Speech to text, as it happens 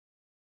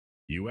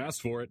You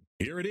asked for it.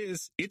 Here it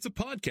is. It's a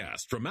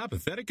podcast from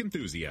Apathetic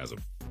Enthusiasm.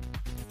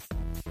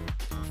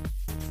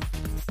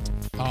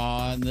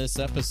 On this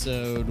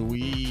episode,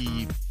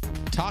 we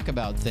talk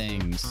about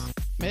things.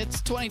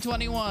 It's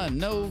 2021.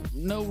 No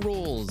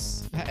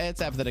rules.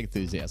 It's Apathetic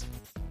Enthusiasm.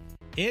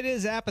 It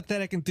is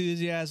Apathetic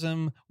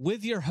Enthusiasm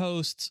with your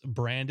hosts,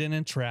 Brandon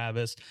and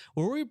Travis,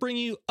 where we bring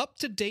you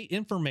up-to-date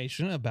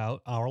information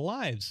about our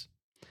lives.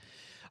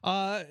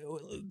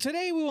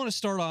 Today we want to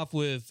start off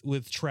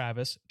with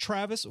Travis.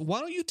 Travis, why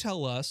don't you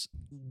tell us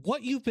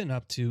what you've been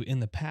up to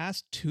in the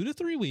past 2 to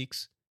 3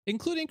 weeks,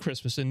 including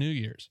Christmas and New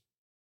Year's?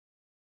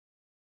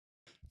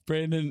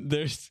 Brandon,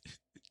 there's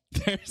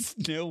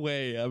no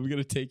way I'm going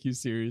to take you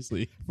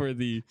seriously for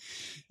the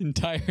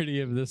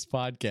entirety of this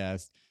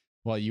podcast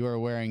while you are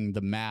wearing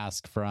the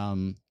mask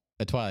from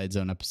a Twilight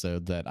Zone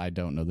episode that I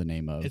don't know the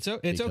name of. It's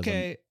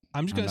okay.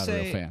 I'm just going to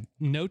say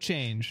no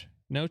change.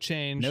 No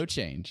change.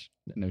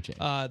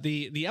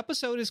 The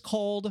episode is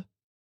called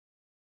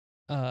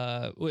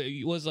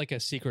it was like a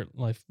secret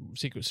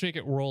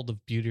world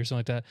of beauty or something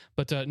like that.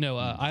 But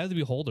Eye of the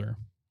Beholder.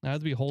 Eye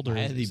of the Beholder.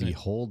 Eye of the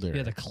Beholder.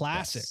 Yeah, the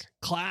classic. Yes.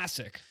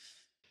 Classic.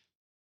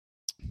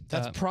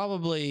 That's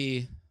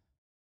probably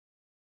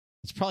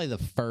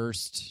the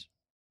first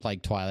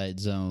like Twilight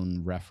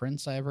Zone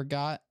reference I ever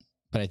got,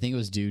 but I think it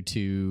was due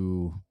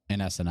to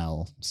an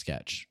SNL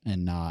sketch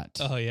and not.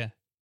 Oh yeah.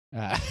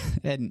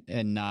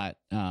 And not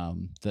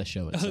the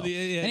show itself.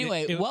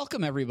 Anyway,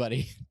 welcome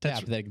everybody to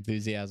Apathetic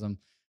Enthusiasm.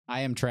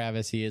 I am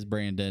Travis. He is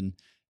Brandon.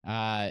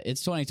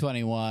 It's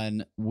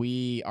 2021.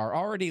 We are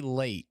already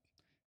late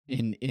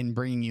in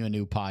bringing you a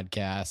new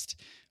podcast.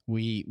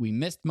 We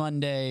missed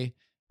Monday.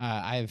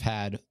 I've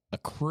had a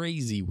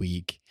crazy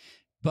week,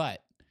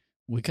 but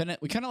we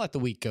couldn't let the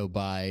week go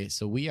by.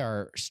 So we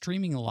are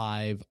streaming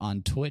live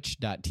on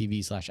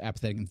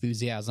twitch.tv/apathetic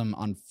enthusiasm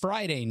on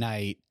Friday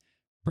night,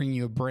 bringing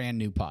you a brand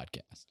new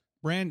podcast.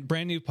 Brand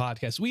new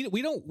podcast. We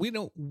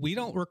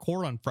don't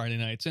record on Friday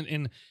nights,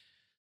 and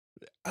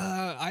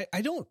I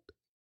don't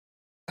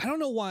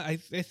know why.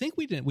 I think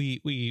we didn't.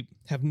 We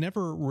have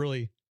never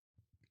really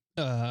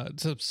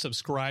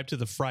subscribed to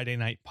the Friday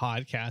night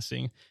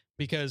podcasting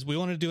because we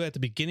want to do it at the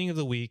beginning of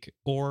the week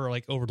or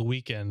like over the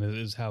weekend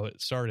is how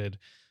it started,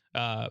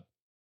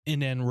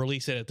 and then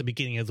release it at the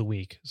beginning of the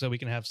week so we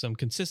can have some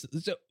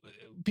consistent. So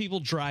people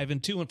driving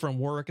to and from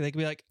work, they can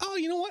be like, oh,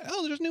 you know what?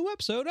 Oh, there's a new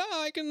episode.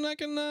 Oh, I can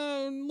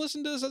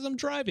listen to this as I'm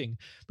driving.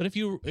 But if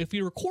you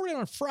record it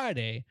on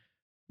Friday,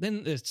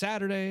 then it's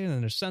Saturday, and then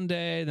there's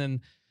Sunday, and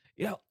then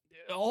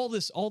all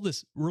this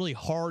really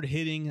hard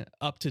hitting,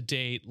 up to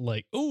date,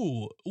 like,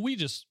 ooh, we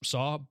just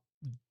saw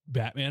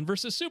Batman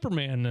versus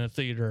Superman in the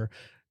theater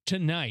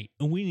tonight,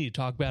 and we need to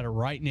talk about it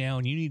right now,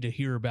 and you need to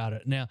hear about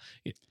it now.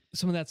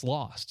 Some of that's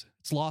lost.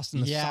 It's lost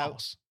in the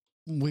sauce.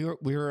 We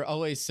were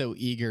always so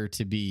eager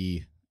to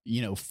be,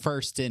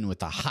 first in with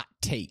the hot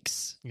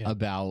takes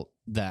about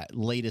that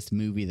latest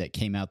movie that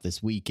came out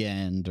this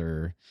weekend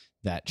or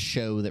that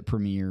show that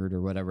premiered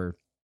or whatever.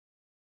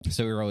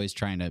 So we were always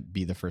trying to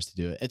be the first to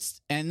do it.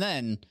 And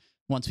then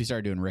once we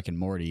started doing Rick and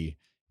Morty,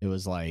 it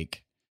was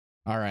like,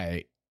 all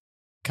right,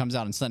 comes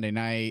out on Sunday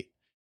night,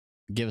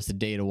 give us a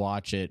day to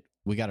watch it.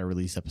 We got to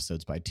release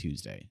episodes by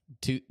Tuesday.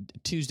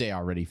 Tuesday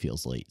already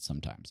feels late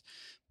sometimes.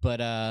 But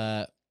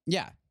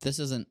this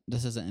isn't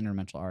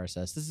Interdimensional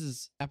RSS. This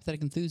is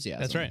Apathetic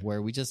Enthusiasm. That's right.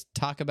 Where we just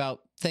talk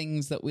about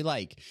things that we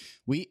like.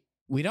 We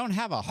don't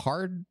have a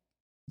hard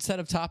set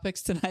of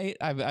topics tonight.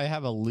 I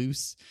have a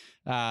loose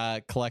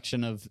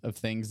collection of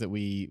things that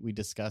we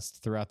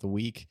discussed throughout the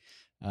week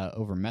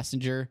over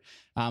Messenger.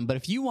 But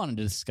if you wanted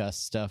to discuss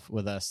stuff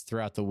with us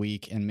throughout the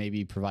week and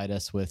maybe provide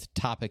us with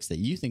topics that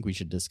you think we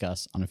should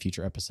discuss on a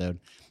future episode,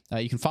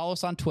 you can follow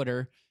us on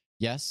Twitter.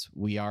 Yes,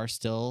 we are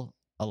still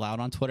allowed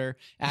on Twitter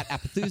at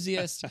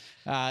Apathusiast.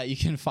 You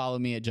can follow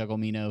me at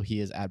Jugglemino.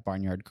 He is at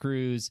Barnyard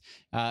Cruise.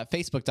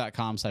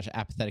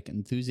 Facebook.com/Apathetic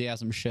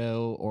Enthusiasm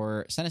Show,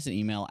 or send us an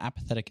email,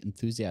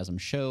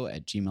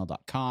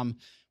 apatheticenthusiasmshow@gmail.com.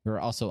 We're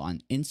also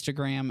on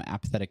Instagram,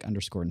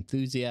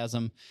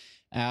 apathetic_enthusiasm.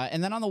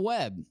 And then on the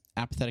web,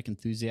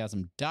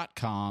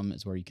 apatheticenthusiasm.com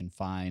is where you can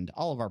find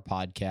all of our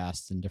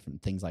podcasts and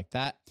different things like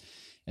that.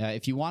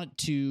 If you want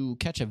to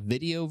catch a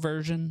video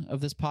version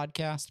of this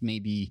podcast,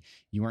 maybe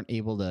you weren't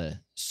able to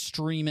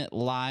stream it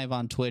live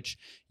on Twitch,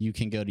 you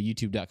can go to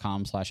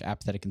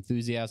youtube.com/apathetic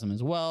enthusiasm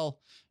as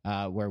well,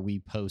 where we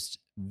post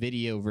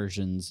video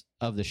versions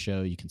of the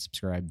show. You can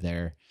subscribe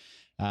there.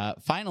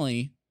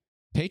 Finally,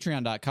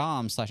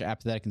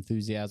 patreon.com/apathetic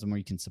enthusiasm, where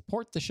you can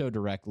support the show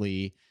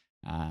directly,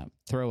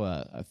 throw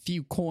a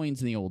few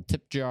coins in the old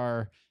tip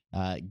jar,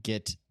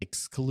 get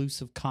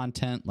exclusive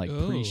content like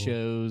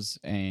pre-shows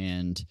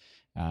and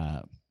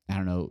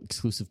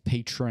exclusive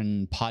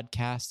patron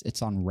podcast.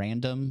 It's on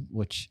Random,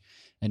 which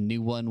a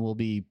new one will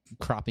be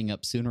cropping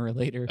up sooner or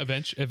later.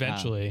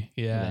 Eventually.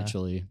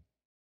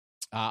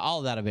 All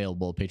of that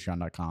available at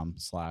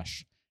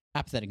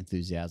patreon.com/apathetic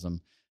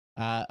enthusiasm.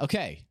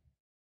 Okay.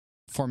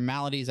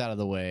 Formalities out of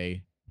the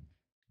way.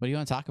 What do you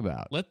want to talk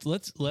about? Let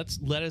us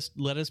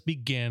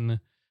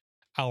begin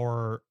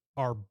our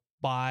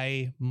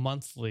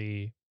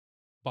bi-monthly,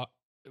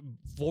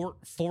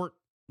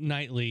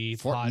 fortnightly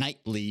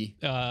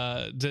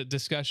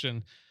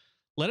discussion.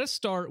 Let's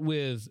talk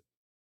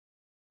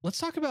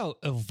about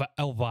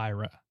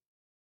Elvira.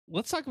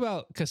 Let's talk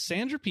about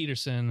Cassandra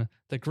Peterson,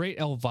 the great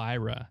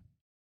Elvira.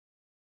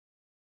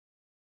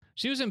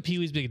 She was in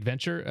Pee-wee's Big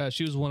Adventure.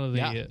 She was one of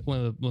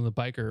the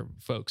biker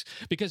folks,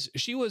 because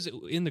she was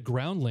in the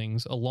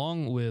Groundlings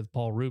along with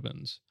Paul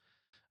Rubens,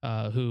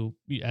 who,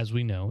 as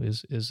we know,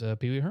 is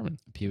Pee-wee Herman.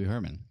 Pee-wee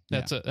Herman.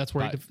 That's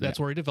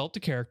where he developed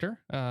a character,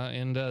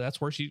 and that's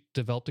where she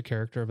developed a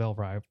character of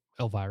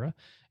Elvira,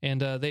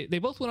 and they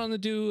both went on to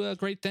do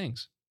great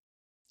things.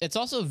 It's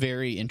also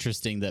very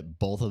interesting that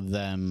both of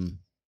them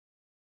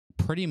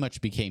pretty much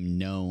became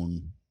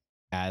known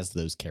as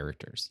those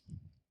characters.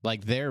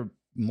 Like, they're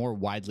more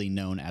widely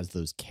known as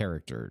those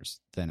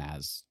characters than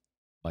as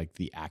like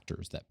the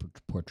actors that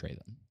portray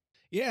them.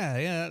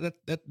 Yeah,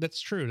 that's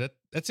true.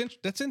 That's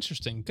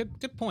interesting.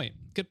 Good point.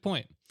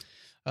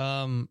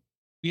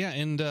 Yeah,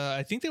 and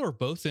I think they were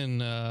both in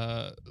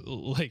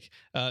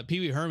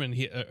Pee-wee Herman.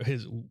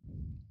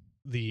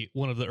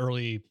 One of the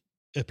early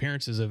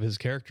appearances of his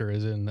character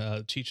is in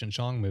Cheech and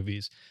Chong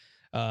movies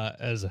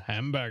as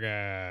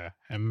hamburger.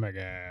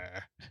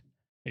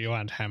 You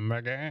want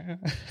hamburger?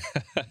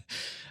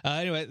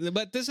 Anyway,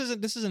 but this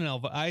isn't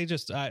Elvira. I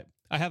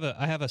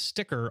have a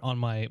sticker on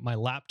my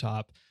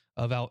laptop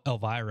of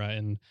Elvira,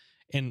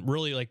 and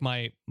really, like,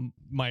 my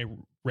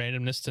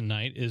randomness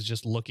tonight is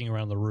just looking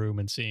around the room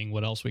and seeing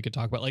what else we could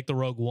talk about. Like the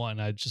Rogue One,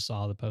 I just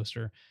saw the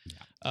poster.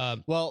 Yeah.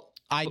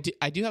 I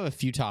do have a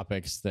few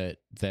topics that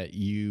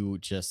you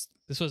just.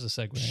 This was a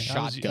segue.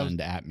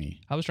 Shotgunned at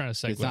me. I was trying to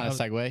segue. It's not a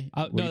segue.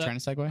 Were you trying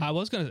to segue? I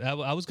was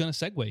gonna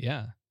segue.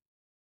 Yeah.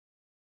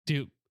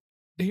 Dude,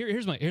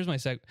 here's my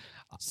segue.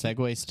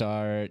 Segue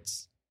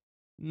starts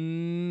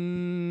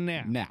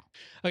now.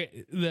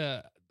 Okay.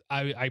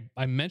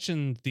 I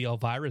mentioned the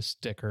Elvira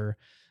sticker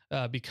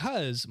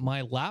because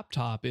my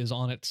laptop is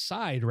on its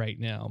side right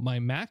now. My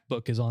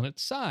MacBook is on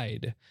its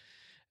side.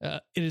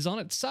 It is on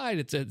its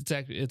side.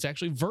 It's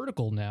actually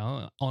vertical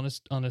now on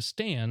a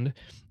stand.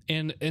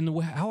 And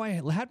how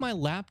I had my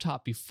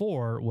laptop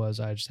before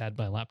was I just had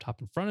my laptop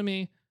in front of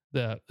me,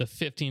 the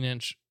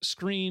 15-inch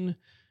screen,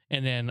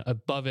 and then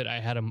above it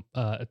I had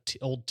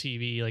old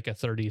TV, like a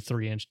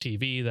 33-inch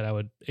TV that I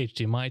would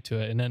HDMI to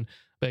it, and then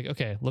like,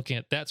 okay, looking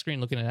at that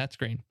screen,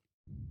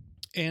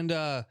 and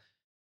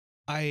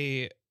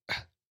I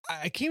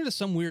came to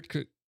some weird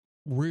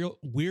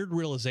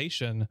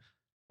realization.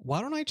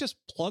 Why don't I just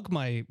plug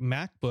my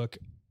MacBook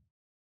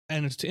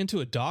into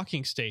a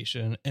docking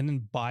station and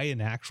then buy an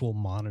actual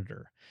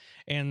monitor?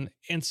 And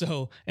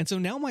so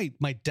now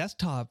my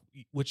desktop,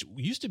 which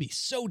used to be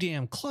so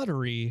damn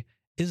cluttery,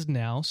 is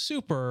now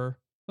super.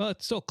 Well,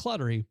 it's still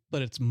cluttery,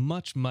 but it's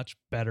much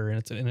better, and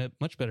it's in a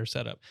much better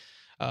setup.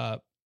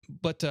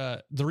 But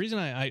the reason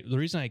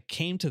I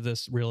came to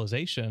this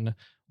realization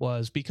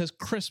was because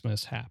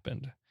Christmas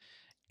happened.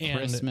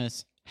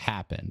 Christmas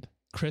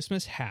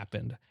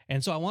happened.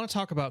 And so I want to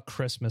talk about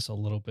Christmas a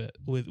little bit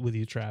with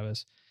you,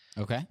 Travis.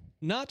 Okay.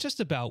 Not just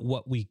about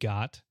what we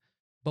got,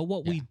 but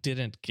what we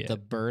didn't get. The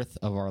birth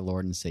of our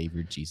Lord and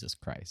Savior, Jesus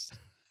Christ.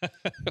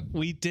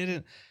 We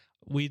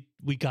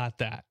got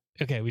that.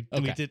 Okay. We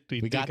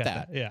got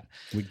that. Yeah.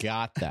 We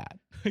got that.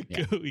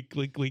 Yeah.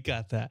 we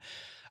got that.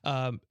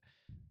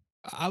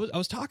 I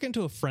was talking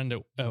to a friend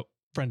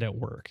at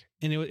work,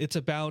 and it's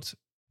about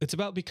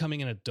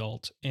becoming an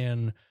adult,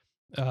 and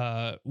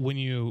when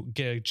you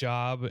get a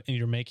job and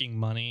you're making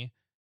money,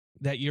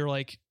 that you're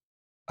like,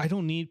 I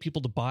don't need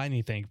people to buy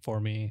anything for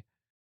me,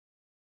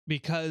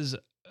 because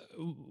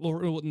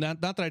or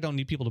not that I don't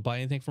need people to buy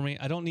anything for me.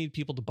 I don't need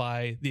people to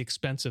buy the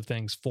expensive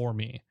things for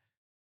me,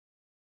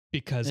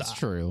 because it's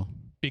true.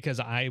 Because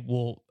I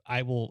will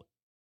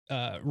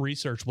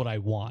research what I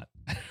want,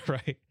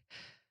 right?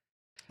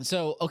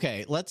 So,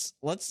 okay, let's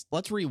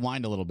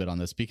rewind a little bit on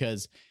this,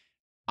 because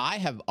I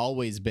have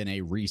always been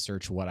a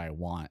research what I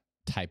want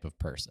type of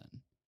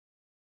person,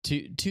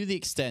 to the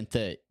extent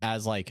that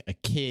as like a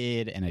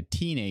kid and a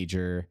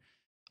teenager,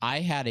 I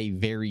had a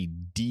very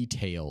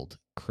detailed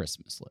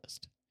Christmas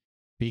list,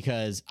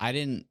 because I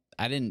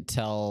didn't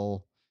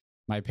tell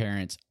my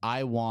parents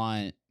I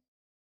want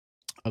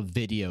a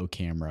video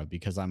camera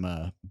because I'm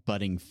a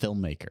budding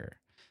filmmaker.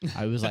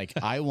 I was like,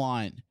 I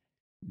want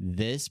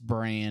this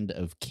brand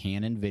of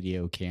Canon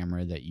video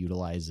camera that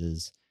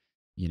utilizes,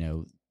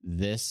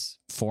 this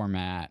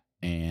format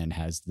and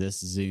has this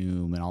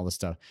zoom and all this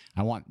stuff.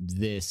 I want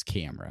this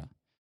camera.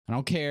 I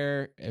don't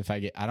care if I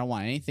don't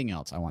want anything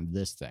else. I want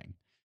this thing.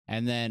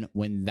 And then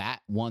when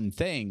that one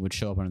thing would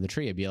show up under the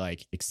tree, I'd be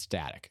like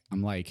ecstatic.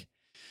 I'm like,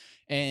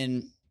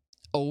 and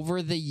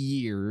over the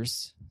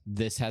years,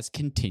 this has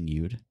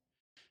continued.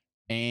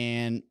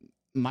 And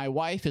my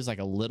wife is like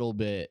a little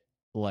bit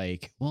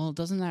like, well,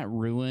 doesn't that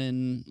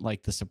ruin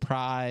like the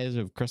surprise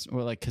of Christmas?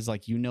 Or like, cause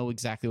like,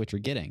 exactly what you're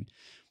getting.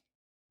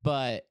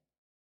 But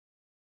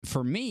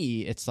for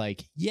me, it's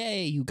like,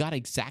 yay, you got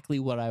exactly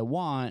what I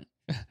want.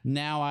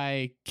 Now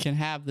I can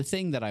have the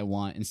thing that I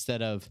want,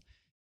 instead of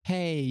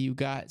hey, you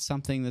got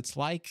something that's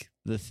like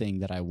the thing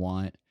that I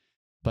want,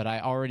 but I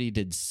already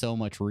did so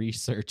much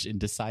research in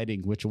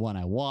deciding which one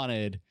I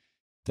wanted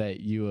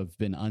that you have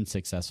been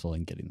unsuccessful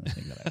in getting the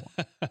thing that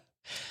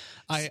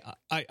I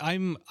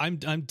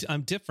want.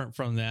 I'm different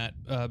from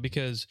that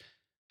because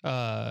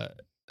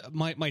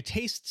my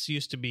tastes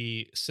used to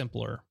be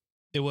simpler.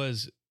 It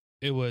was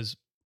I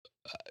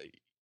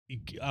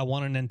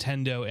want a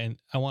Nintendo, and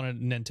I want a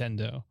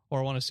Nintendo, or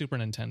I want a Super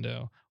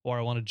Nintendo, or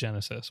I want a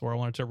Genesis, or I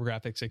want a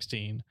TurboGrafx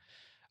 16.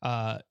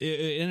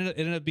 It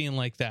ended up being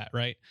like that,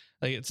 right?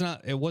 Like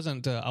it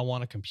wasn't I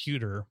want a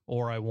computer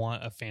or I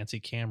want a fancy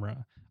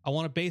camera. I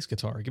want a bass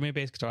guitar. Give me a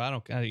bass guitar. I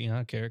don't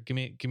care. Give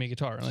me a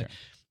guitar. Sure. Like,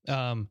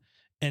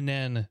 and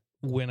then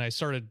when I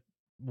started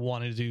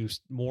wanting to do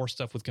more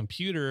stuff with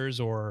computers,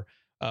 or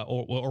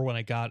when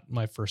I got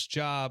my first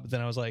job, then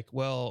I was like,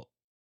 well,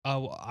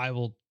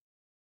 I'll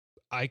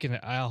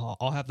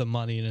have the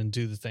money and then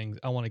do the things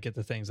I want to get,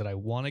 the things that I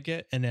want to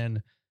get, and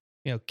then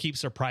keep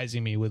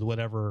surprising me with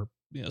whatever,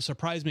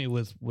 surprise me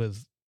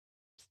with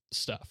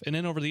stuff. And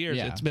then over the years,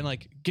 it's been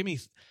like, give me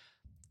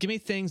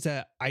things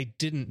that I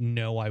didn't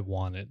know I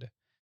wanted,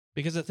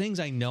 because the things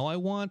I know I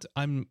want,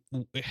 I'm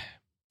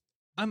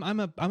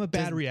a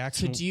bad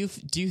reaction. So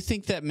do you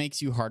think that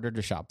makes you harder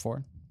to shop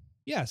for?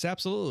 Yes,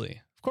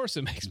 absolutely. Of course,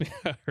 it makes me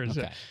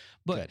harder.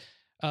 Okay. But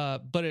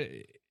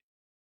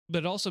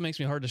it also makes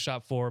me hard to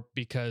shop for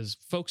because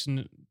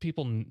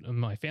people in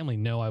my family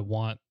know I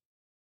want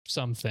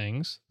some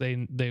things.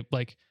 They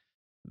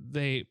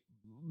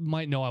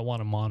might know I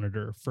want a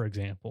monitor, for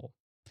example,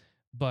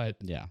 but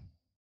yeah,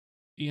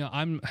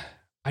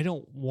 I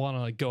don't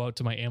want to go out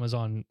to my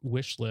Amazon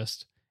wish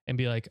list and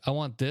be like, I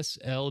want this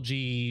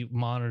LG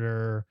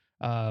monitor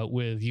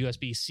with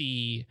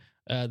USB-C,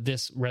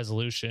 this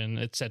resolution,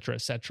 et cetera,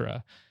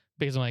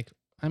 because I'm like,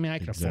 I mean, I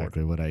can afford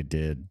exactly what I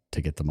did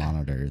to get the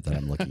monitor that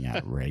I'm looking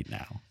at right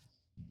now.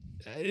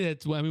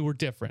 We're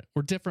different.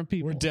 We're different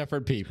people. We're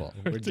different people.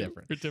 We're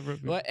different people.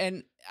 Well,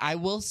 and I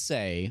will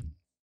say,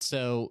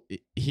 so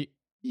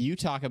you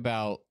talk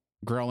about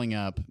growing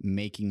up,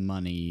 making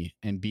money,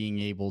 and being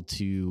able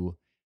to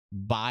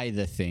buy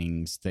the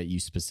things that you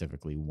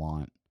specifically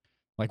want,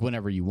 like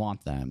whenever you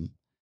want them.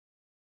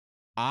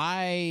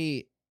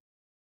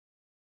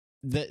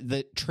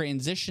 The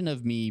transition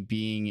of me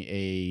being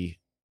a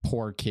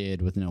poor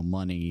kid with no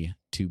money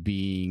to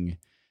being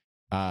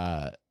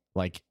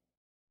like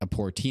a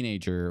poor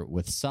teenager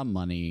with some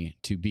money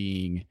to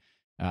being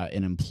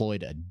an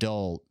employed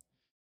adult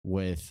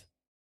with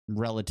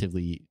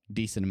relatively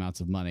decent amounts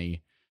of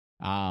money,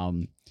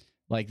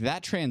 like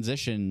that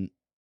transition,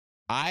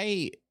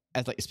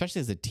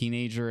 especially as a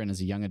teenager and as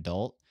a young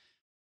adult,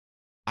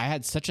 I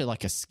had such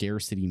a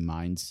scarcity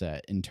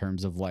mindset in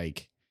terms of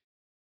like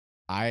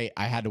I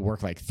had to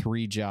work like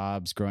 3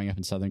 jobs growing up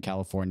in Southern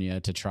California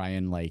to try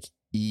and like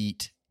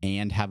eat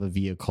and have a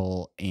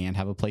vehicle and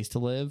have a place to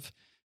live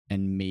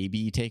and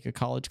maybe take a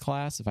college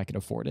class if I could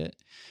afford it.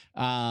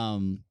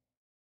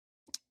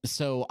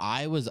 So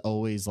I was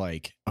always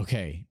like,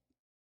 okay,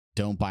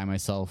 don't buy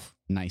myself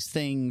nice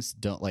things.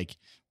 Don't like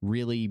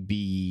really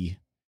be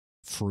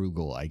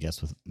frugal, I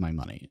guess, with my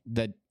money.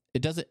 That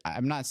it doesn't.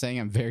 I'm not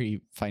saying I'm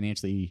very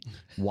financially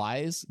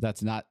wise.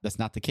 That's not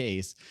the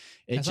case.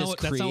 That's not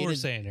what we're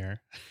saying here.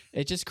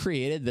 It just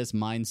created this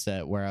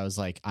mindset where I was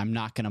like, I'm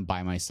not going to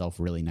buy myself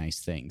really nice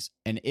things,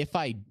 and if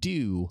I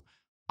do,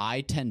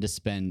 I tend to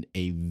spend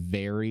a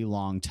very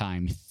long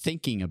time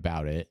thinking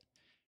about it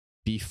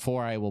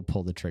before I will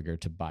pull the trigger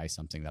to buy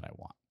something that I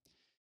want.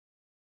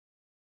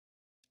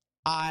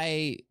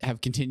 I have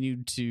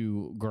continued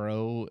to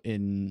grow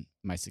in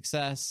my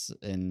success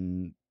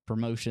and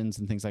promotions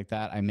and things like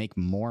that. I make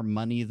more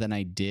money than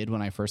I did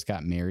when I first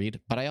got married,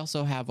 but I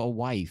also have a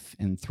wife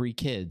and 3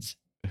 kids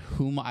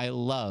whom I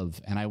love,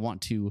 and I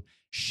want to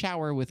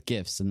shower with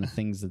gifts and the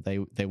things that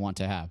they want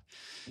to have.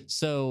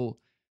 So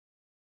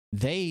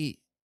they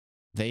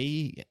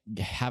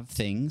have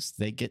things,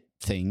 they get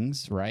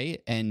things,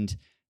 right? And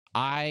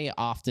I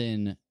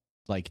often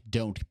like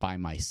don't buy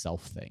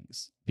myself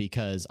things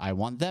because I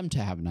want them to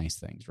have nice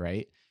things,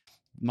 right?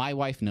 My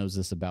wife knows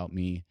this about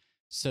me.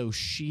 So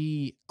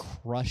she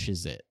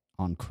crushes it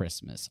on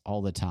Christmas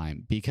all the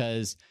time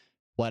because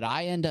what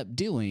I end up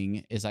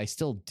doing is I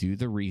still do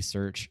the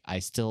research. I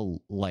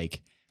still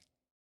like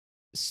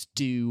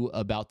stew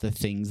about the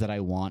things that I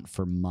want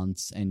for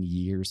months and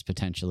years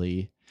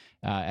potentially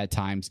at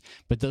times.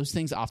 But those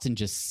things often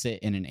just sit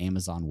in an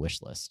Amazon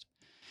wish list.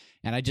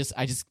 And I just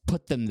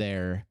put them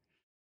there.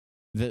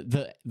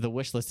 The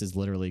wish list is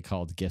literally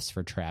called Gifts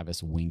for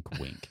Travis, wink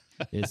wink,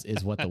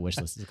 is what the wish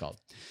list is called.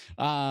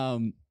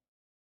 And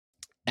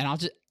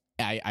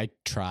I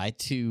try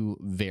to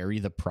vary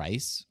the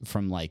price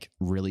from like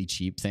really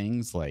cheap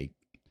things like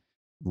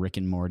Rick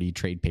and Morty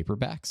trade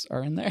paperbacks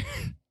are in there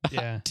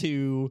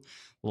to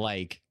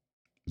like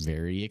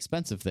very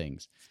expensive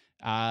things.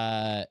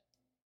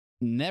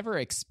 Never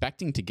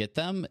expecting to get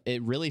them.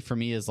 It really for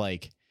me is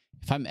like,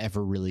 if I'm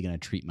ever really going to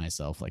treat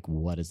myself, like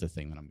what is the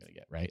thing that I'm going to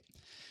get, right?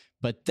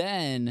 But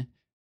then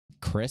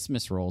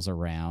Christmas rolls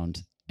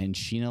around and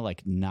Sheena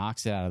like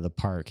knocks it out of the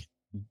park.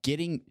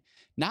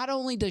 Not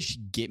only does she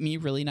get me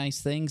really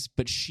nice things,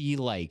 but she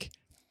like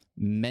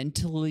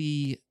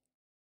mentally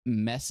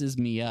messes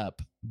me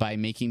up by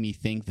making me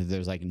think that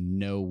there's like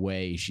no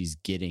way she's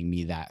getting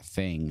me that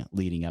thing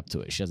leading up to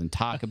it. She doesn't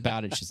talk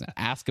about it. She doesn't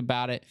ask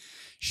about it.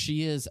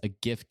 She is a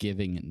gift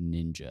giving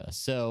ninja.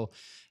 So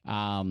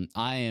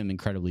I am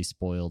incredibly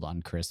spoiled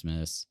on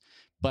Christmas,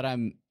 but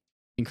I'm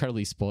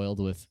incredibly spoiled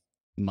with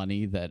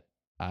money that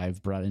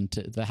I've brought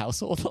into the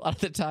household a lot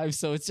of the time.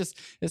 So it's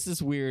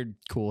this weird,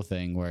 cool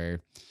thing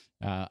where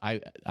I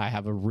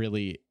have a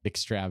really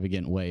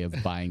extravagant way of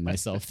buying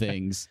myself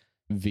things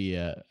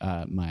via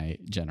my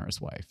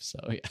generous wife. So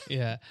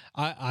yeah.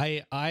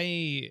 I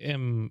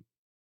am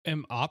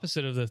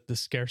opposite of the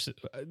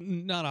scarcity,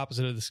 not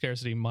opposite of the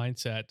scarcity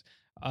mindset.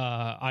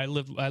 I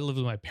lived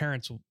with my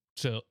parents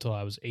till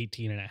I was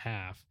 18 and a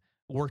half.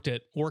 Worked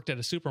at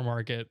a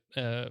supermarket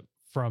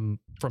from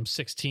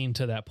 16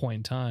 to that point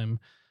in time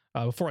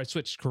before I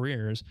switched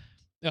careers.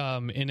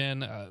 And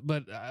then,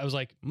 but I was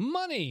like,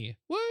 money,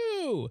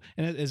 woo!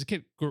 And as a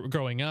kid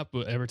growing up,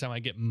 every time I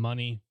get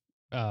money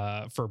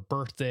for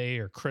birthday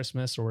or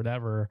Christmas or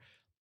whatever,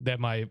 that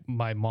my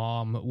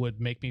mom would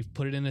make me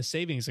put it in a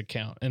savings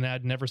account, and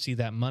I'd never see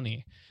that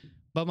money.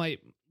 But we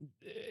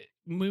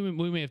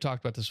may have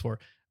talked about this before,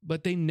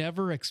 but they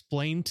never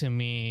explained to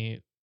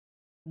me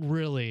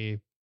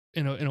really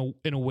in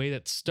a way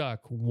that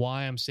stuck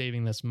why I'm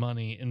saving this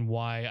money and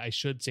why I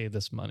should save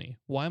this money.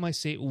 Why am I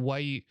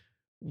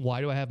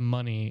why do I have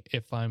money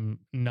if I'm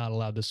not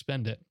allowed to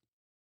spend it?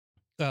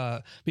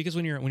 Because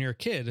when you're a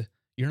kid,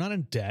 you're not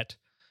in debt.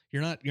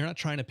 You're not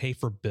trying to pay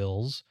for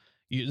bills.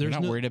 You're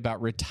not worried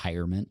about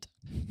retirement.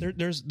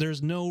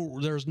 There's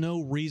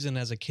no reason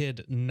as a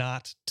kid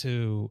not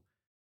to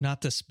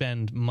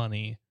spend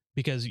money,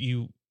 because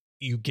you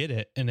get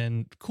it, and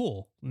then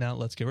cool, now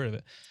let's get rid of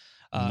it.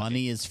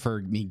 Money is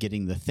for me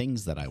getting the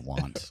things that I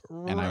want,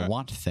 right. And I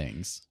want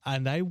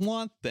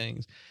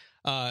things.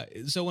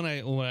 So when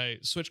I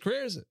switched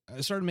careers,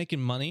 I started making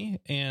money,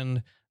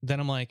 and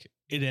then I'm like,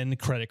 it in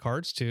credit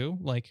cards too.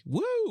 Like,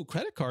 woo,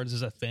 credit cards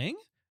is a thing.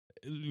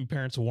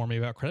 Parents warn me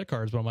about credit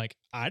cards, but I'm like,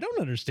 I don't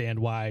understand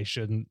why I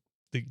shouldn't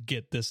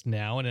get this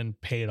now and then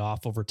pay it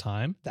off over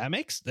time.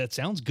 That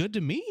sounds good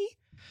to me.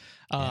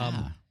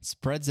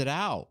 Spreads it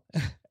out.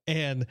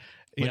 And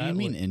what do you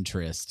mean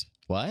interest?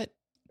 What?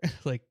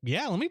 Like,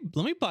 yeah, let me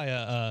buy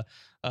a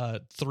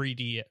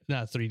 3D,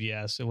 not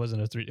 3DS. It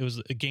wasn't a 3. It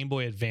was a Game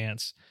Boy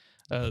Advance.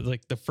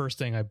 Like the first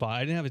thing I bought.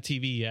 I didn't have a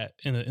TV yet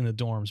in the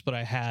dorms, but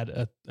I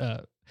had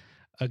a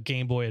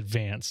Game Boy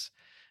Advance,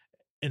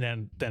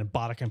 and then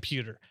bought a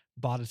computer,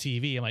 bought a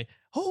TV. I'm like,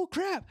 oh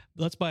crap,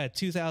 let's buy a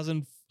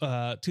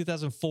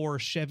 2004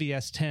 Chevy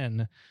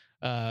S10.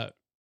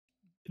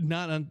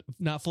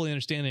 Not fully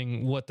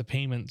understanding what the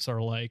payments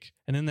are like,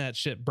 and then that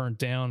shit burnt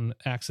down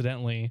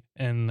accidentally,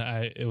 and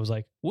it was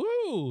like,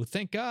 woo,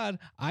 thank God,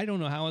 I don't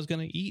know how I was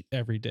gonna eat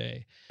every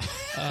day.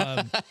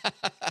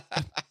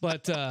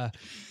 But I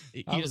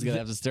was gonna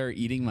have to start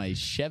eating my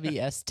Chevy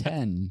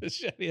S10. The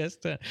Chevy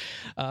S10,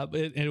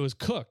 it was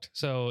cooked,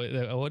 so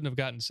I wouldn't have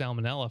gotten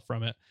salmonella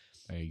from it.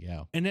 There you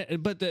go. And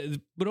but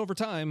over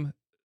time,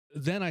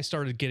 then I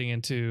started getting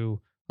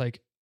into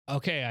like,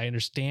 okay, I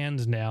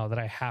understand now that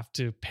I have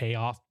to pay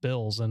off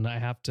bills, and I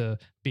have to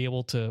be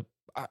able to,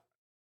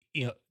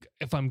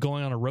 if I'm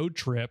going on a road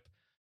trip,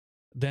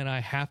 then I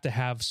have to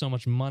have so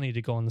much money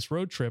to go on this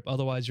road trip.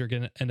 Otherwise, you're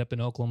going to end up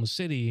in Oklahoma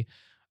City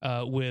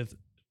with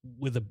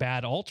a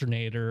bad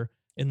alternator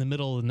in the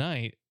middle of the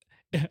night,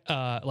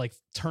 like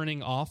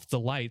turning off the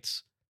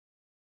lights,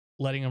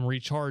 letting them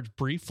recharge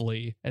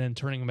briefly, and then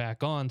turning them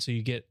back on, so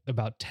you get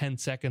about 10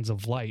 seconds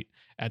of light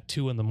at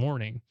 2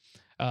 a.m.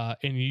 And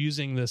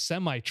using the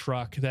semi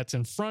truck that's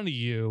in front of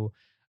you,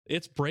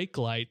 its brake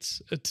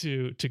lights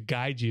to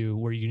guide you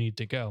where you need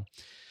to go,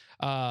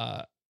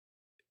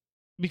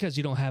 because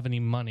you don't have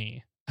any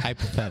money.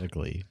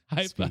 Hypothetically,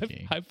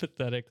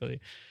 hypothetically,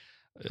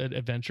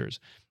 adventures.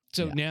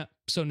 So yeah.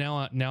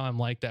 now I'm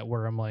like that,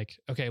 where I'm like,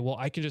 okay, well,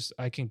 I can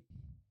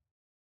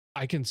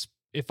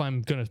if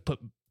I'm gonna put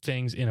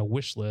things in a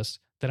wish list,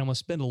 then I'm gonna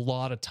spend a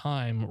lot of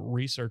time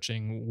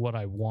researching what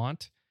I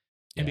want.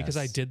 And because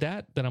I did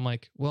that, then I'm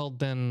like, well,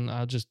 then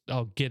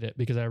I'll get it,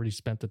 because I already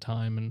spent the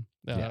time, and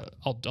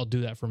I'll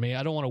do that for me.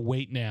 I don't want to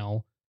wait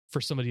now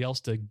for somebody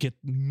else to get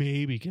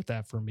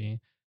that for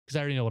me, because I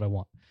already know what I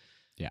want.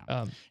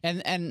 Yeah.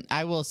 And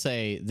I will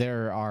say,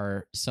 there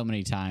are so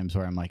many times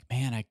where I'm like,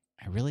 man, I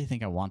really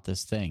think I want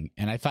this thing.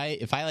 And if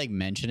I like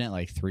mention it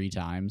like 3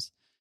 times,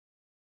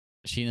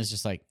 Sheena's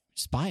just like,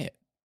 just buy it.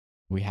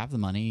 We have the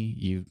money.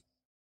 You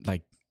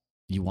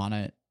want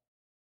to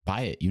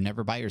buy it. You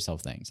never buy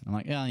yourself things. I'm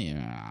like, yeah.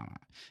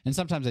 And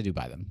sometimes I do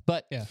buy them,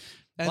 but yeah,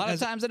 a lot of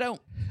times I don't.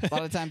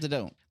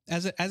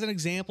 As an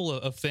example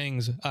of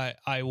things,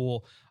 I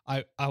will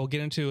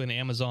get into an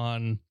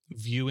Amazon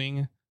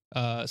viewing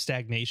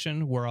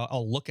stagnation, where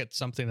I'll look at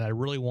something that I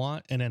really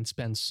want, and then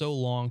spend so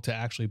long to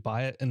actually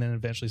buy it, and then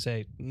eventually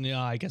say, no,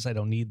 I guess I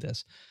don't need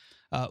this.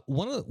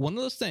 One of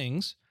those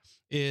things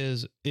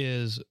is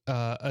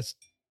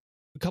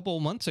a couple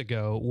of months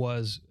ago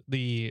was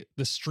the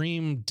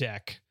Stream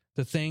Deck,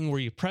 the thing where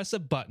you press a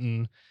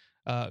button.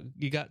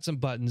 You got some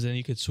buttons and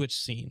you could switch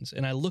scenes.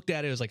 And I looked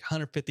at it, it was like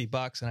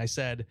 $150, and I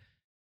said,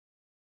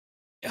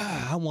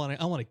 I want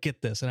to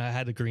get this. And I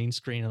had the green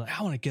screen. And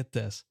I want to get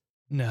this.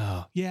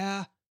 No.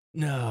 Yeah.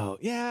 No.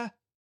 Yeah.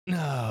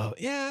 No.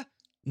 Yeah.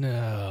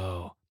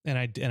 No. And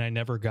I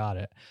never got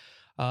it.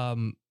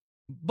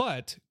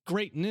 But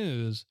great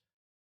news.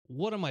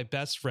 One of my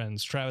best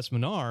friends, Travis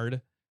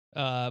Menard,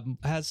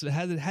 has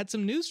had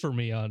some news for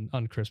me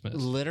on Christmas.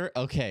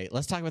 Okay,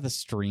 let's talk about the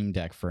Stream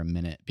Deck for a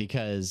minute,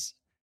 because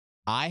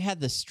I had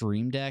the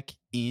Stream Deck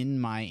in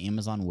my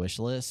Amazon wish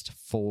list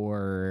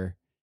for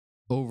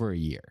over a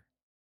year.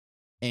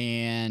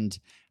 And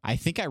I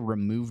think I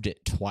removed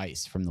it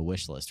twice from the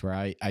wish list, where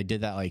I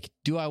did that, like,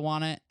 do I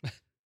want it?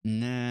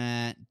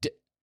 Nah.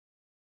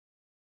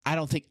 I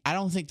don't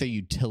think the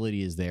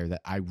utility is there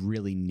that I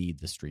really need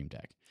the Stream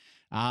Deck.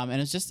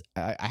 And it's just,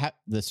 I have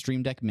the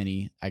Stream Deck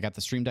Mini. I got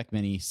the Stream Deck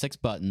Mini, 6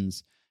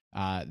 buttons.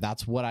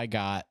 That's what I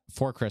got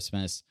for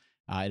Christmas.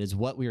 It is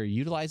what we are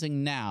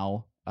utilizing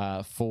now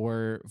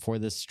for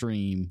this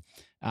stream.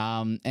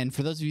 And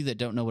for those of you that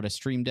don't know what a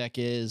Stream Deck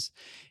is,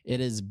 it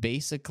is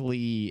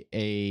basically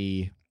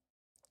a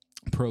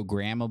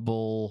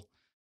programmable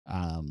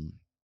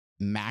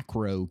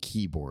macro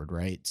keyboard,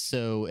 right?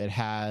 So it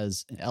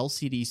has an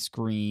LCD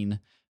screen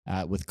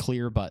with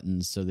clear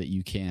buttons so that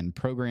you can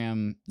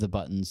program the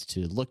buttons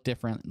to look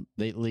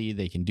differently.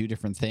 They can do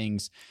different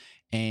things.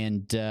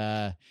 And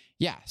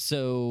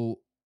so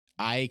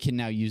I can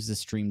now use the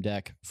Stream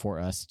Deck for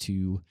us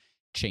to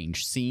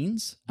change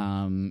scenes.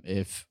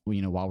 If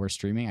while we're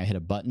streaming, I hit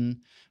a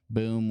button,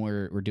 boom,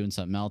 we're doing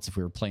something else. If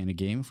we were playing a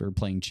game, if we were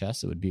playing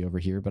chess, it would be over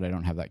here, but I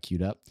don't have that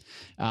queued up.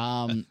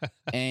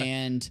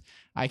 And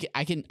I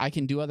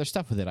can do other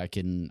stuff with it. I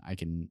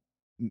can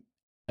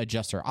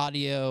adjust our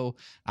audio.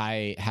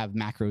 I have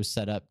macros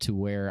set up to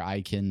where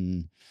I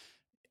can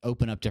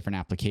open up different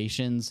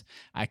applications.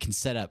 I can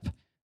set up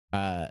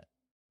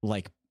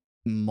like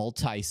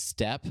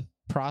multi-step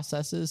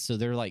processes. So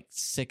there are like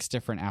 6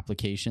 different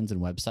applications and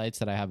websites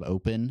that I have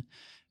open.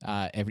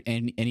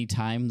 Any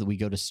time that we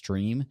go to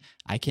stream,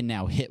 I can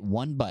now hit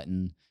one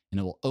button and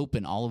it will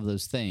open all of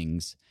those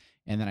things.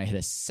 And then I hit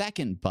a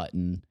second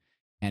button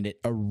and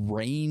it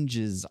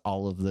arranges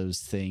all of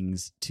those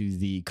things to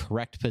the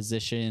correct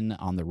position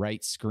on the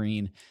right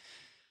screen.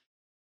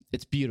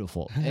 It's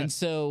beautiful. And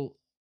so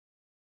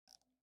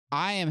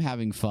I am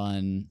having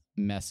fun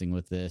messing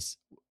with this.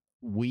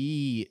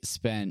 We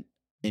spent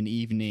an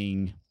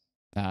evening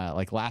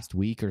like last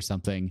week or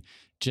something,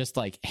 just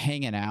like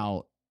hanging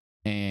out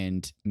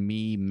and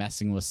me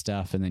messing with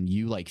stuff, and then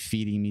you like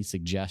feeding me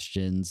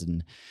suggestions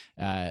and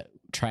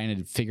trying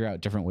to figure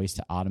out different ways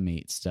to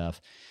automate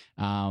stuff.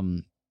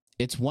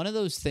 It's one of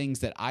those things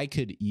that I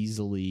could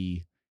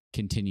easily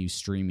continue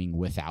streaming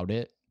without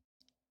it,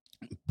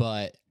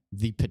 but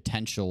the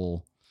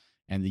potential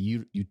and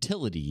the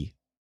utility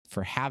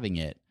for having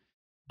it,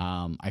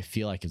 I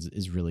feel like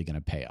is really going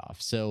to pay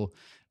off. So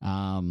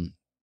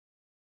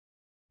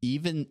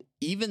even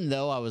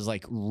though I was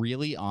like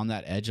really on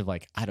that edge of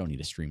like, I don't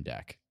need a Stream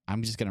Deck,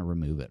 I'm just going to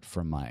remove it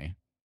from my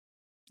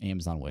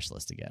Amazon wish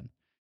list again.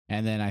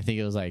 And then I think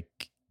it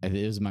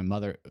was my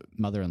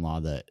mother-in-law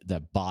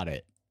that bought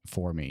it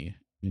for me.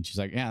 And she's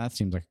like, yeah, that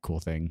seems like a cool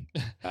thing.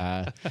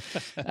 Because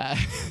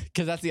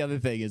that's the other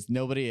thing, is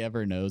nobody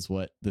ever knows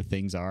what the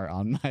things are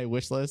on my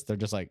wish list. They're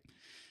just like,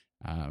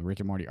 Rick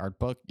and Morty art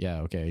book.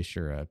 Yeah. Okay,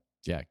 sure.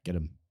 Yeah. Get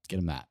him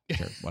that.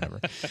 Sure. Whatever.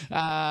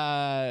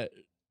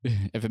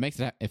 If it makes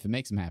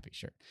them happy,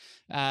 sure.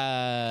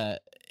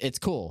 It's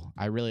cool.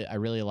 I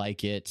really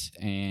like it.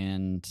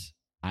 And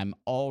I'm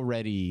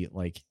already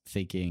like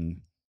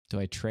thinking, do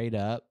I trade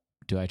up?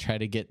 Do I try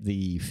to get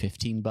the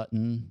 15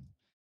 button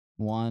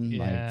one?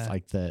 Yeah.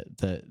 Like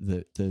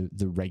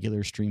the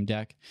regular Stream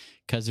Deck?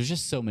 Because there's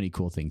just so many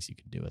cool things you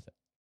can do with it.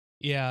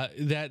 Yeah,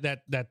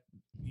 that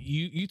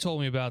you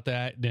told me about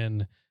that,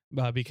 and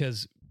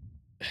because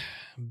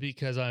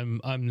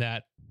I'm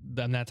that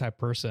type of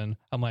person.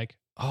 I'm like,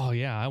 oh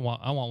yeah, I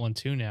want one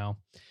too now.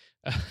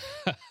 So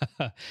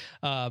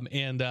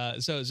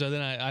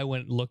then I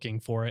went looking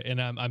for it, and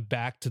I'm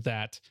back to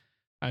that.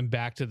 I'm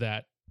back to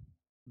that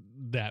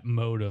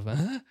mode of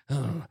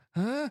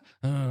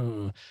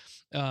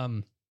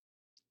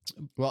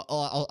Well,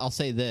 I'll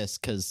say this,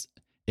 because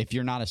if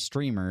you're not a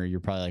streamer, you're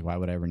probably like, why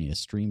would I ever need a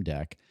Stream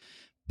Deck?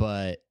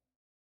 But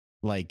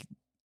like,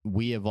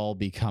 we have all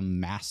become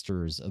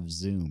masters of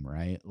Zoom,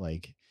 right?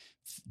 Like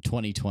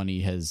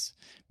 2020 has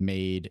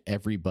made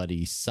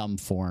everybody some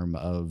form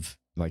of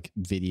like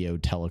video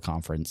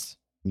teleconference,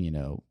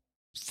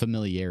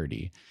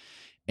 familiarity.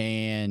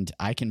 And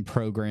I can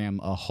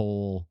program a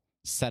whole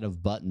set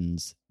of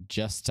buttons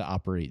just to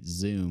operate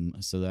Zoom,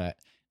 so that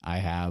I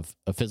have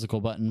a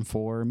physical button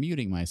for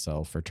muting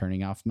myself, for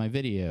turning off my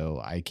video.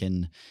 I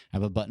can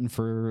have a button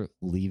for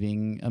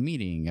leaving a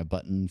meeting, a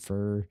button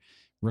for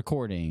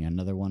recording,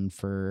 another one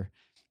for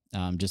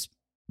just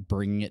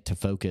bringing it to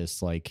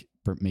focus, like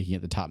making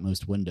it the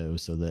topmost window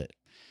so that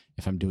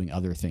if I'm doing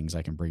other things,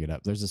 I can bring it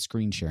up. There's a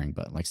screen sharing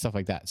button, like stuff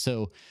like that.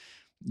 So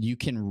you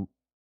can,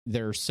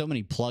 there are so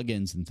many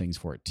plugins and things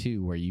for it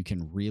too, where you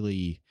can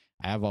really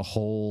have a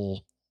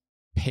whole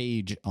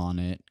page on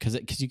it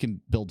because you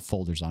can build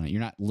folders on it. You're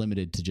not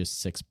limited to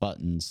just 6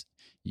 buttons.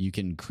 You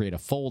can create a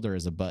folder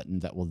as a button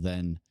that will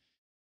then,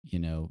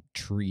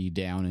 tree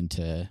down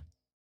into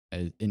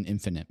an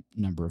infinite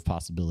number of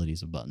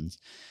possibilities of buttons.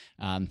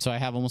 So I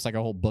have almost like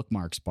a whole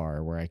bookmarks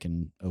bar where I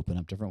can open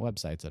up different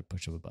websites at a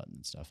push of a button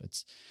and stuff.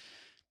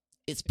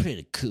 It's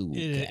pretty cool.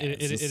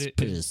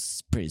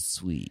 It's pretty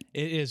sweet.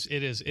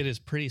 It is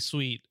pretty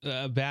sweet.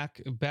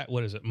 Back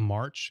what is it,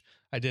 March?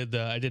 I did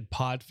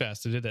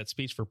Podfest. I did that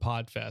speech for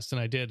Podfest, and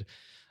I did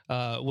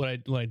what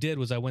I did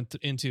was I went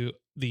into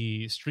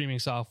the streaming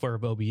software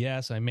of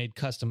OBS. I made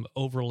custom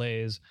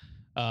overlays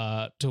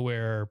to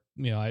where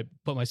I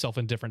put myself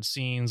in different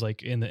scenes,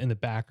 like in the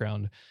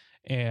background,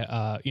 and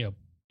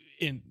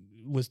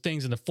with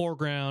things in the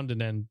foreground,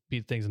 and then be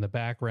things in the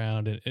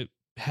background, and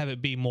have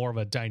it be more of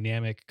a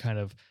dynamic kind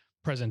of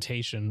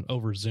presentation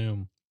over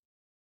Zoom.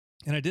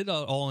 And I did it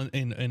all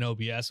in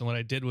OBS. And what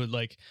I did was,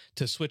 like,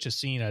 to switch a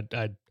scene,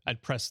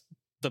 I'd press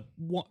the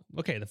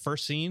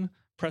first scene,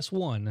 press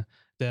 1.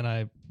 Then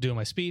I do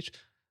my speech.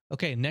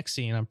 Okay, next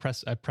scene, I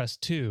press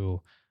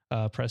 2,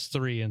 press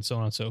 3, and so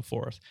on and so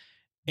forth.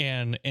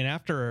 And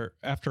after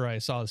I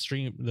saw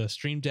the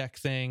Stream Deck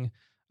thing,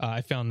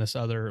 I found this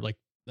other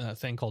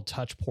thing called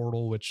Touch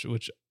Portal, which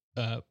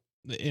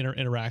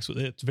interacts with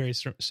it. It's very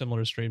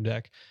similar to Stream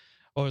Deck.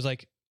 I was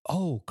like,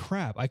 oh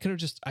crap, I could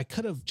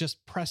have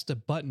just pressed a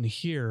button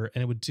here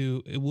and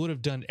it would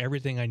have done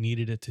everything I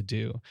needed it to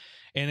do.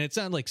 And it's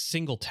not like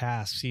single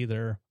tasks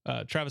either.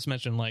 Travis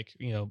mentioned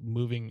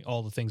moving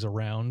all the things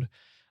around.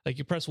 Like,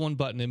 you press one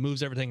button, it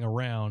moves everything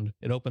around.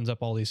 It opens up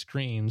all these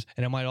screens,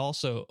 and it might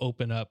also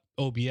open up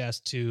OBS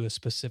to a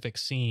specific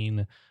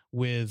scene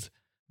with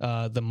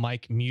the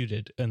mic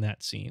muted in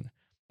that scene.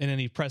 And then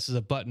he presses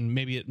a button,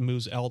 maybe it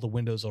moves all the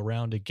windows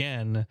around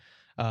again,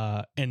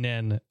 and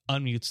then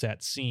unmutes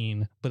that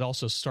scene, but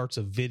also starts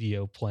a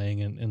video playing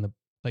in the,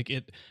 like,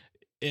 it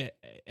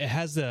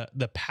has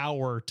the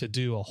power to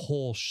do a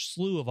whole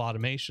slew of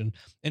automation.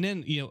 And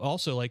then,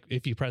 also, like,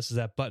 if he presses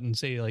that button,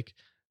 say, like,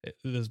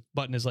 this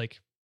button is like,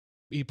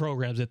 he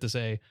programs it to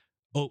say,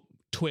 oh,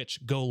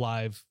 Twitch, go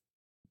live.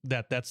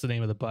 That's the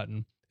name of the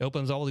button. It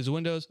opens all these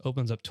windows,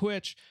 opens up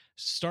Twitch,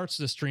 starts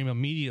the stream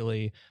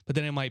immediately, but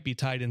then it might be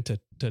tied into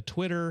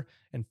Twitter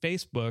and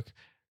Facebook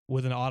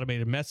with an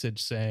automated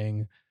message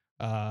saying,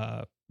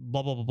 blah,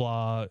 blah, blah,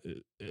 blah,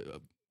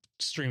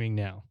 streaming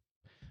now.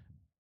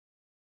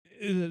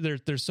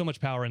 There's so much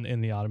power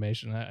in the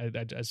automation.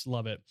 I just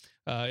love it.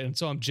 And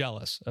so I'm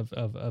jealous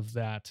of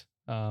that.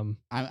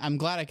 I'm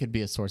glad I could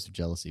be a source of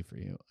jealousy for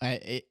you.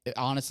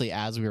 Honestly,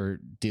 as we were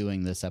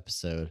doing this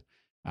episode,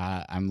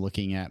 I'm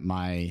looking at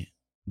my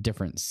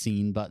different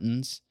scene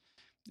buttons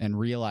and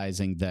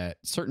realizing that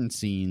certain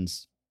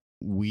scenes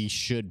we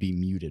should be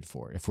muted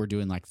for. If we're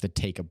doing like the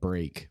take a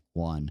break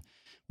one,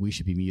 we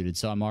should be muted.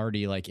 So I'm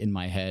already like in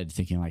my head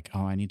thinking like,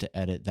 oh, I need to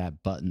edit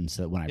that button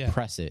so that when I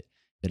press it,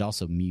 it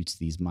also mutes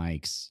these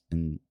mics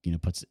and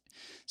puts it.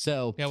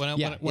 So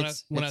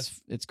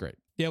it's great.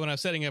 Yeah, when I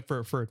was setting up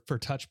for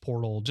Touch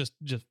Portal, just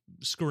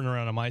screwing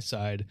around on my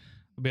side,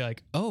 I'd be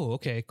like, oh,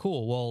 okay,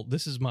 cool. Well,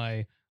 this is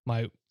my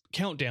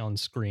countdown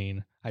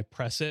screen. I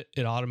press it,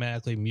 it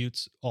automatically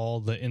mutes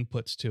all the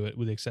inputs to it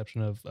with the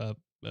exception of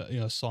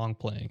song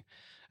playing.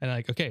 And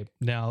like, okay,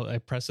 now I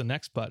press the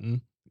next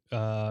button.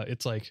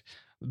 It's like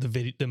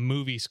the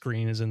movie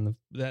screen is in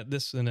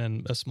this, and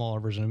then a smaller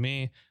version of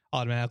me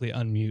automatically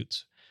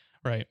unmutes,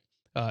 right?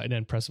 And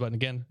then press the button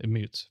again, it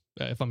mutes.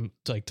 If I'm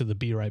like to the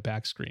be right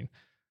back screen.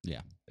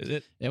 Yeah.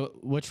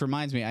 Which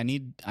reminds me, I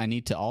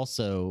need to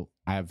also,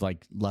 I have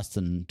like less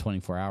than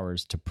 24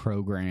 hours to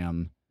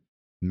program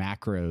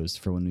macros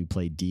for when we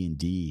play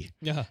D&D.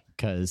 Yeah.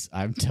 Because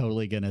I'm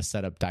totally going to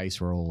set up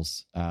dice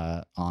rolls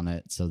on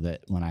it so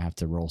that when I have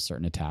to roll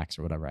certain attacks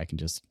or whatever, I can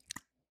just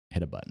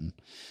hit a button.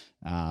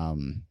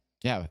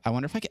 Yeah. I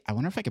wonder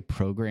if I could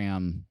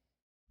program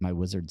my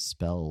wizard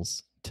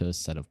spells to a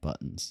set of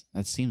buttons.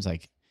 That seems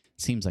like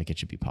it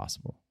should be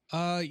possible.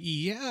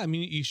 Yeah, I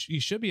mean, you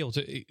should be able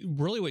to.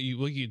 Really, what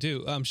you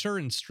do, I'm sure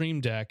in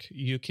Stream Deck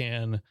you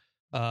can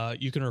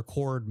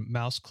record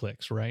mouse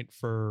clicks, right,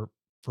 for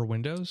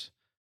Windows.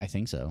 I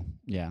think so.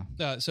 Yeah.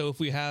 So if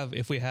we have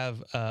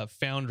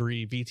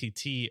Foundry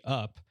VTT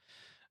up,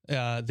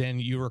 then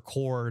you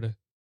record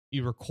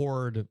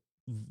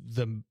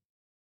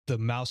the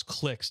mouse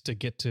clicks to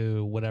get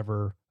to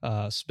whatever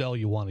spell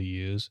you want to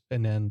use,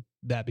 and then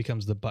that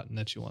becomes the button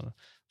that you want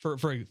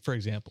to, for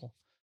example,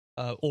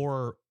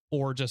 or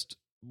just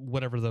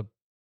whatever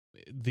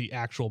the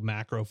actual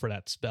macro for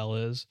that spell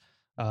is.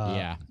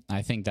 Yeah,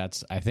 I think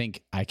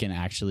I can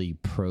actually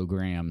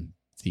program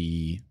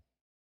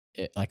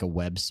like a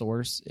web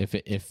source.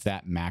 If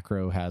that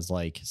macro has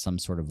like some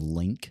sort of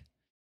link,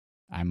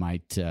 I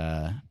might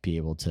be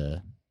able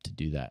to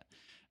do that.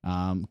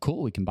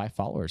 Cool. We can buy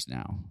followers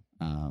now.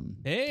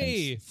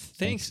 Hey,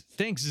 thanks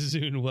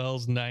Zune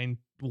Wells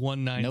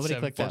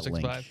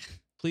 9197465.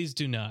 Please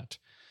do not.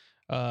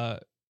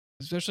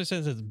 Especially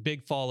since it's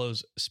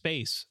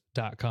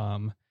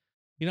bigfollowsspace.com.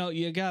 You know,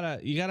 you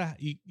can't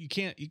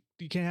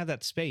have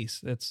that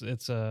space. It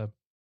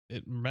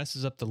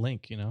messes up the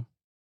link, you know.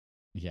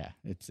 Yeah,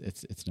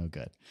 it's no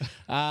good.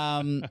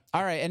 All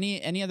right.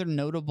 Any other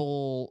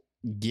notable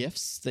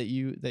gifts that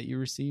you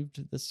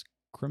received this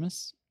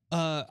Christmas?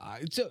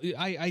 I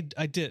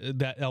did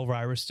that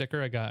Elvira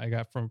sticker I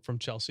got from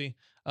Chelsea.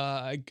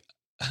 I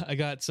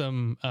got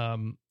some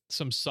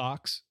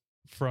socks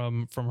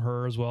from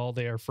her as well.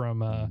 They are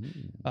from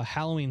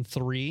Halloween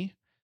 3,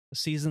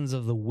 Season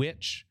of the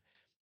Witch,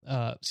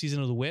 the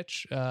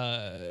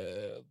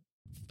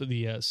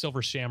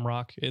Silver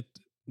Shamrock.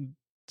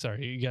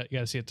 Sorry, you got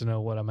to see it to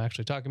know what I'm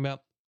actually talking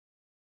about.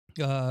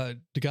 Got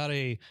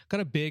a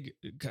big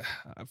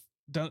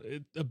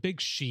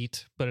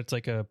sheet, but it's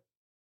like a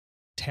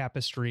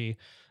tapestry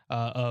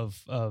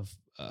of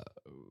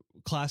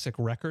classic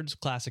records,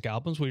 classic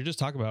albums. We were just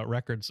talking about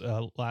records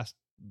last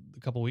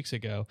couple weeks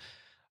ago.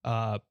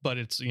 But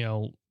it's, you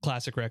know,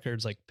 classic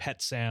records like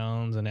Pet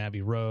Sounds and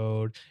Abbey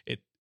Road.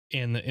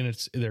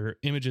 There are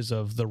images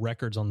of the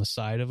records on the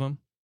side of them.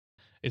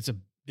 It's a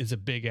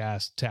big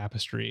ass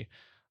tapestry.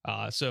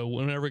 So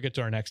whenever we get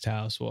to our next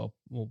house, we'll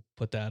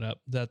put that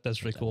up.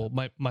 That's really cool.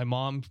 My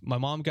mom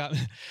got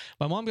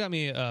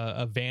me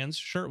a Vans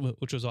shirt,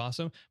 which was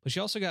awesome. But she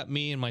also got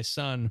me and my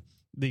son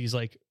these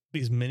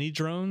mini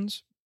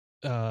drones,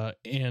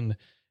 and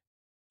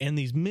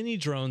these mini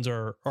drones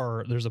are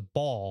there's a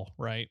ball,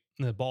 right?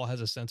 And the ball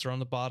has a sensor on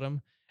the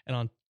bottom, and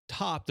on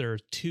top there are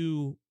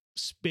two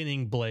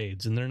spinning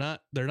blades, and they're not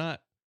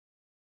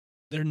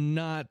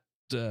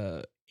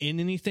in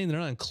anything. They're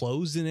not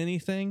enclosed in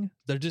anything.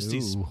 They're just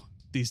these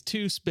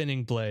two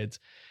spinning blades.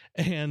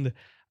 And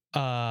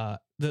the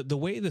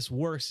way this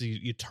works is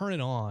you turn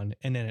it on,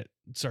 and then it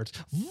starts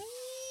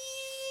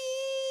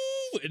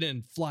and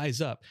then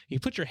flies up. You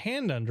put your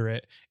hand under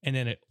it, and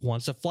then it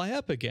wants to fly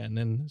up again.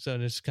 And so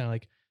it's kind of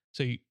like,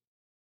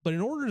 but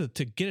in order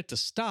to get it to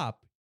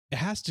stop, it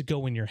has to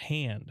go in your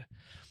hand.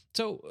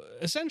 So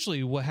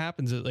essentially what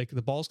happens is, like,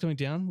 the ball's coming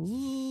down,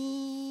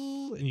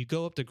 and you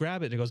go up to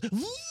grab it, and it goes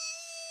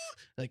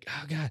like,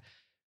 oh God.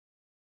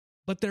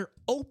 But they're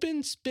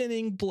open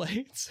spinning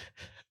blades,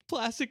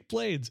 plastic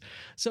blades.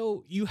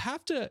 So you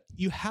have to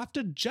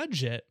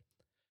judge it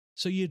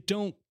so you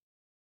don't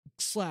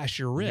slash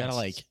your wrist. You gotta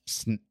like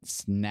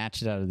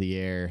snatch it out of the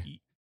air.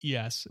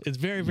 Yes, it's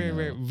very, very,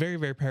 very, very,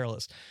 very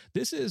perilous.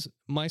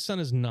 My son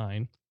is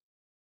 9.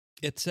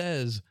 It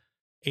says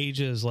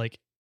ages like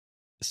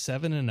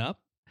 7 and up,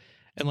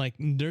 and like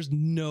there's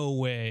no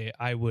way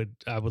I would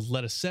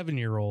let a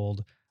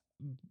 7-year-old,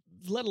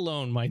 let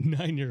alone my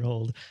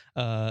 9-year-old,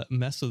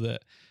 mess with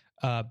it,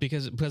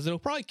 because it'll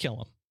probably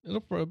kill him. It'll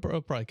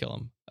probably kill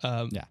him.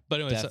 Yeah, but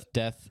anyway,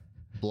 death,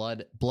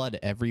 blood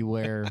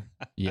everywhere.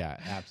 Yeah,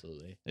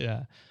 absolutely.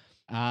 Yeah.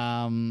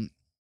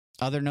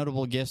 Other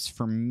notable gifts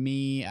for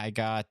me, I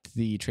got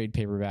the trade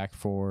paperback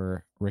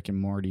for Rick and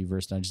Morty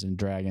vs. Dungeons and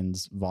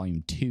Dragons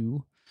Volume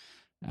 2.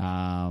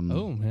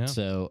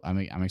 So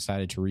I'm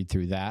excited to read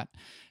through that.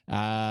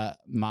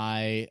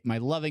 My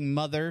loving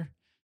mother,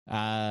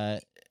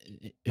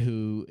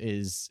 who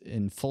is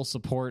in full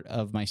support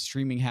of my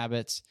streaming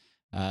habits,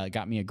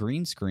 got me a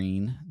green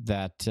screen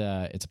that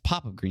it's a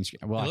pop-up green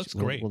screen. Well, it looks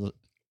great.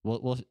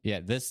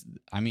 This,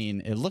 I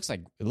mean, it looks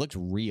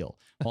real.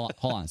 Hold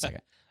on a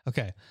second.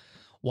 Okay.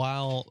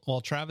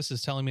 While Travis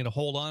is telling me to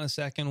hold on a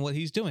second, what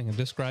he's doing and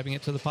describing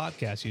it to the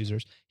podcast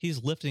users,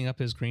 he's lifting up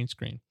his green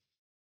screen.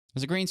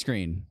 There's a green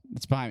screen.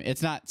 It's behind me.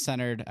 It's not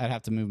centered. I'd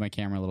have to move my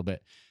camera a little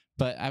bit,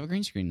 but I have a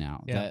green screen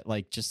now that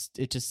it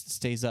just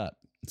stays up.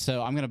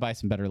 So I'm going to buy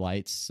some better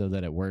lights so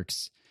that it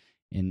works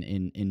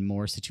in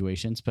more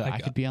situations. But I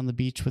could be on the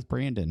beach with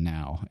Brandon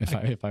now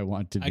if I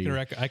want to be.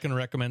 I can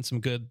recommend some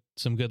good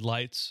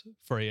lights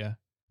for you.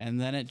 And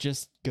then it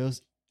just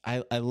goes.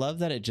 I love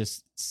that it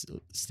just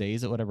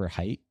stays at whatever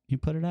height you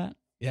put it at.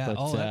 Yeah.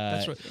 But,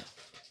 that's right.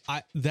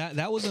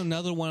 That was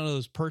another one of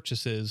those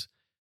purchases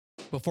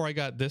before I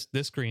got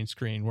this green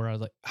screen where I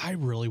was like, I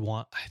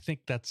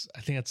think that's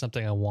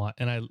something I want.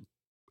 And I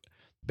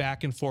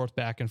back and forth.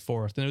 And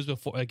it was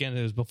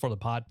before the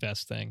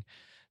Podfest thing.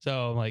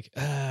 So I'm like,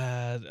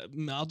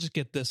 I'll just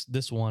get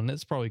this one.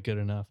 It's probably good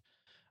enough.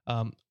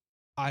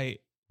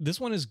 This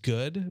one is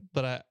good,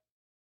 but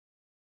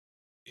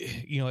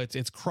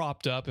it's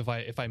cropped up.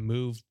 If I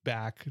move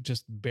back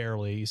just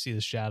barely, you see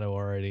the shadow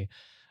already.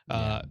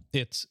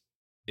 It's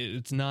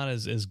not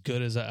as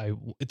good as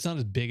it's not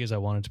as big as I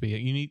want it to be.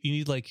 You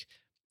need like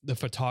the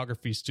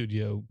photography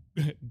studio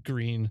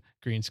green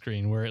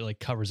screen where it like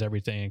covers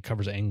everything and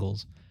covers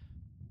angles.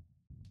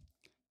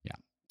 Yeah.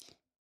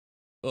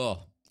 Oh,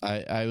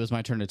 I was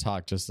my turn to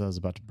talk just as I was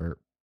about to burp.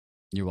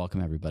 You're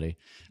welcome, everybody.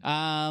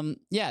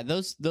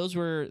 Those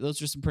were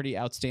some pretty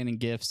outstanding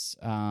gifts.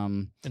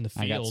 In the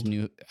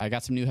field, I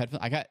got some new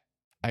headphones.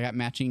 got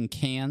matching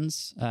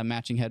cans,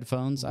 matching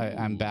headphones.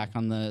 I'm back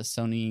on the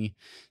Sony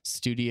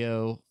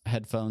Studio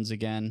headphones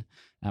again.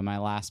 My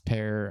last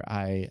pair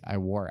I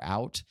wore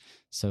out,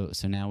 so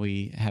now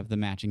we have the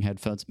matching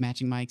headphones,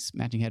 matching mics,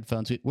 matching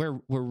headphones. We're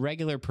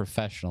regular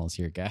professionals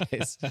here,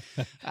 guys.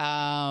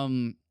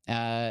 And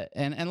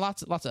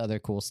lots of other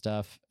cool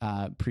stuff.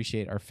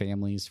 Appreciate our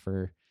families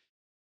for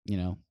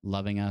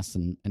loving us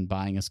and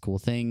buying us cool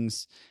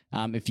things.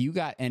 If you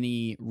got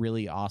any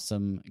really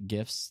awesome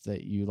gifts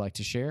that you'd like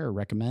to share or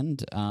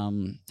recommend,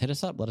 hit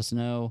us up. Let us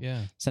know.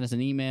 Yeah. Send us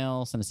an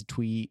email. Send us a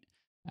tweet.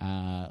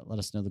 Let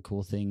us know the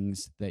cool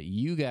things that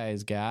you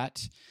guys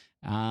got.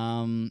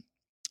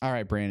 All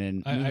right,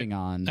 Brandon. Moving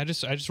on. I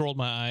just rolled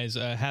my eyes.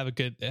 Have a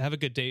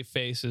good day.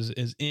 Face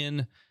is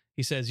in.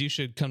 He says you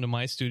should come to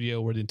my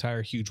studio where the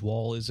entire huge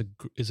wall is a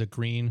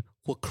green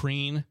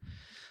green.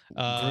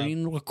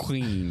 Green with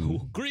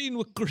green. Green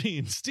with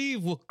green.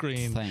 Steve with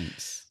green.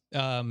 Thanks.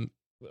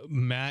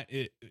 Matt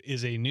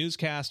is a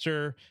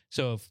newscaster,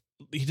 so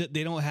if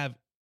they don't have,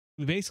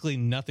 basically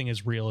nothing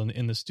is real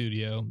in the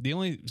studio. The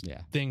only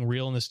thing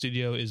real in the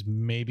studio is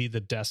maybe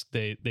the desk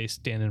they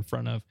stand in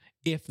front of,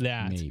 if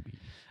that. Maybe.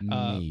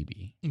 I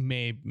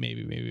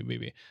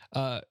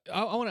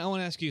want to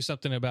ask you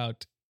something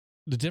about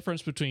the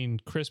difference between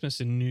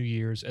Christmas and New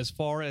Year's, as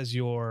far as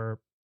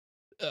your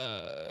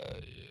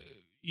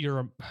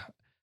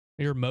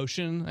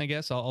emotion, I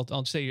guess.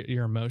 I'll say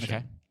your emotion.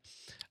 Okay.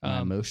 My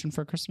emotion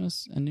for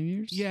Christmas and New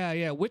Year's?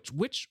 Yeah. Which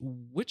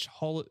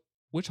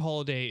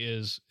holiday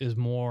is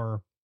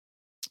more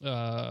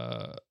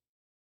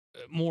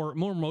more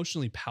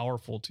emotionally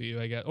powerful to you,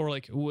 I guess, or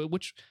like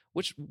which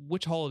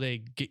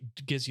holiday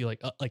gives you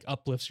like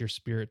uplifts your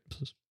spirit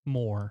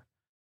more?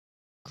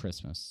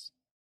 Christmas.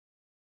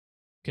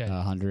 Okay.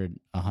 100%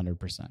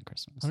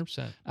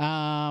 Christmas.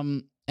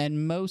 100%.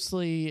 And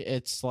mostly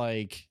it's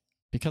like,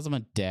 because I'm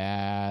a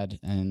dad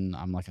and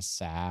I'm like a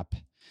sap,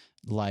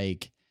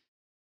 like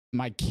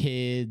my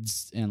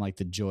kids and like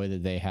the joy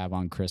that they have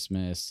on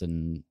Christmas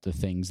and the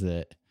things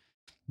that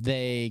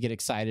they get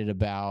excited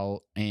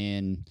about,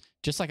 and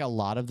just like a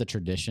lot of the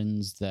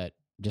traditions that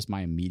just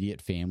my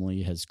immediate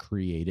family has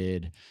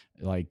created.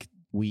 Like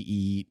we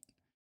eat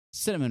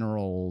cinnamon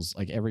rolls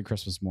like every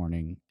Christmas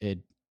morning.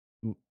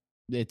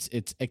 It's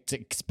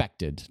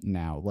expected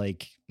now.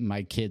 Like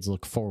my kids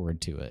look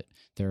forward to it.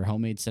 They're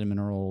homemade cinnamon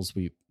rolls.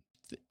 We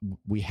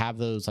have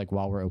those like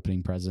while we're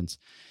opening presents,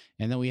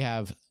 and then we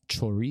have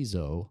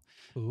chorizo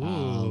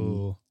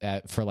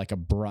for like a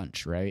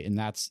brunch, right? And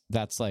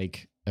that's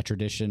like a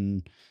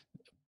tradition.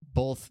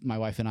 Both my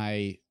wife and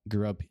I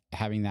grew up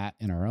having that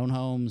in our own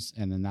homes,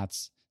 and then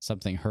that's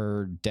something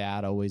her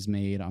dad always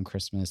made on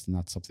Christmas, and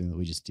that's something that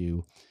we just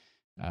do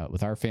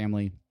with our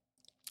family.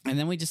 And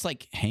then we just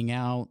like hang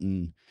out,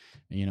 and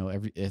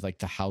like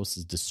the house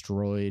is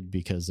destroyed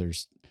because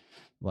there's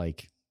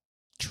like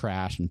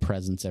trash and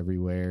presents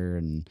everywhere,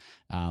 and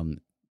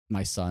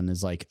my son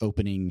is like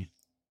opening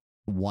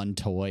one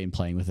toy and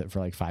playing with it for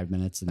like 5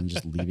 minutes and then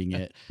just leaving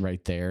it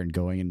right there and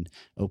going and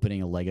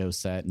opening a Lego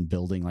set and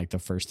building like the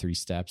first 3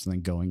 steps and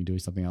then going and doing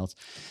something else.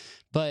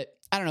 But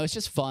I don't know, it's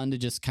just fun to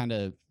just kind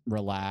of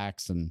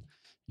relax. And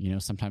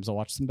sometimes I'll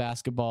watch some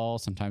basketball.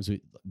 Sometimes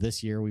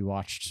this year we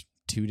watched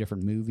 2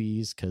 different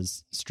movies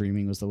because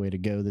streaming was the way to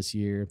go this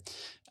year.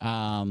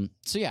 So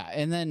yeah.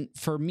 And then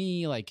for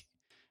me, like,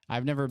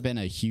 I've never been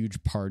a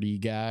huge party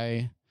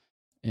guy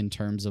in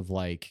terms of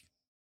like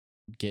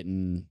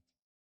getting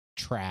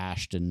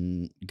trashed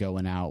and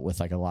going out with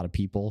like a lot of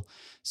people.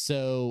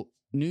 So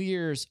New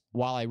Year's,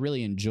 while I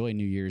really enjoy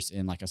New Year's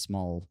in like a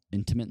small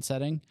intimate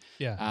setting,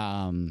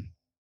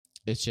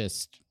 it's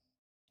just,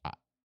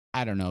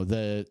 I don't know,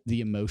 the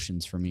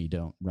emotions for me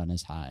don't run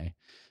as high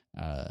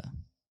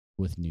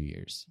with New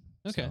Year's.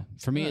 Okay. So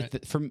for me,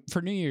 right.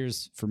 for New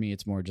Year's, for me,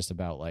 it's more just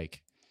about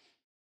like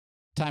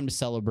time to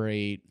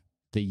celebrate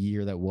the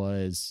year that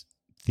was,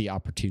 the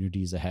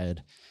opportunities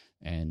ahead,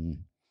 and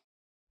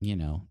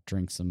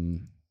drink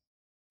some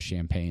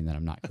champagne that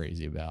I'm not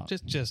crazy about.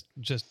 Just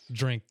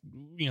drink,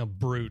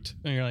 brute.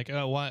 And you're like,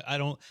 oh, why? I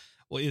don't.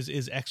 Well,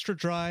 is extra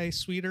dry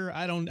sweeter?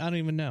 I don't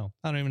even know.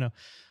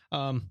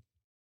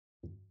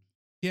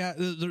 Yeah.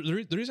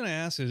 The reason I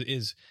ask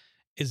is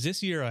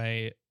this year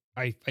I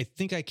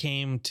think I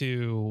came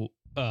to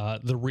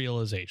the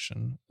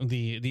realization,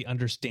 the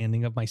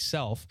understanding of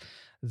myself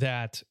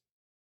that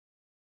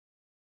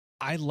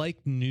I like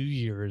New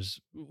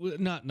Year's,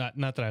 not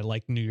that I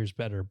like New Year's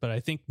better, but I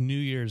think New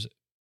Year's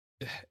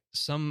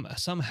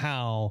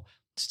somehow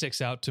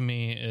sticks out to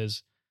me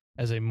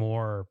as a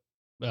more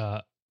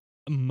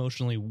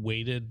emotionally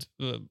weighted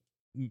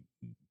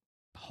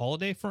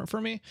holiday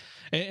for me,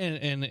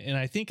 and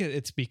I think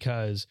it's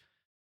because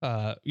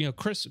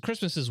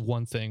Christmas is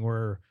one thing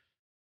where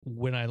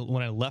when I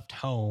left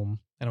home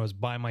and I was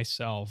by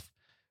myself,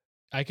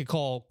 I could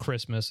call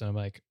Christmas and I'm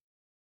like,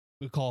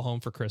 we call home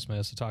for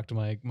Christmas to talk to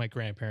my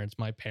grandparents,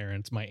 my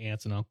parents, my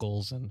aunts and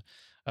uncles, and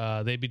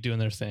they'd be doing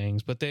their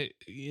things, but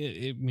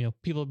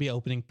people would be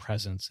opening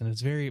presents, and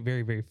it's very,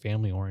 very, very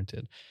family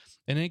oriented.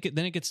 And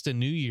then it gets to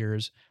New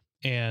Year's,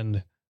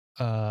 and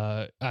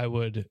I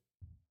would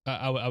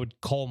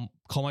call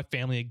my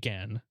family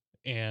again,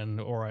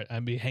 or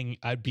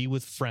I'd be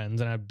with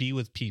friends, and I'd be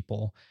with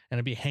people, and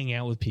I'd be hanging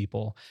out with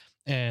people,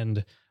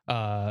 and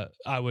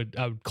I would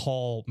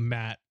call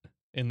Matt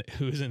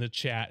who's in the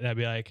chat, and I'd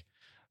be like,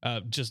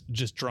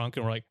 just drunk,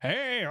 and we're like,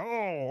 hey,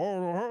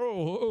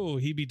 oh,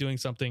 he'd be doing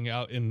something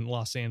out in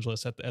Los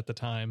Angeles at the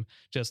time,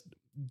 just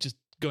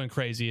going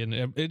crazy, and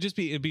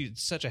it'd be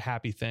such a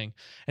happy thing.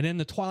 And then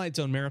the Twilight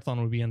Zone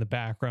marathon would be in the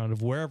background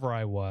of wherever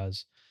I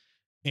was,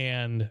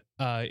 and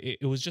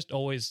it was just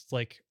always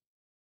like,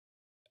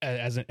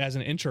 as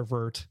an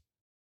introvert,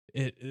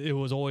 it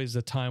was always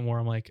a time where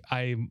I'm like,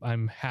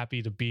 I'm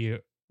happy to be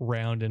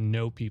around and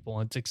know people,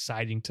 and it's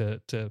exciting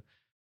to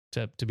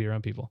be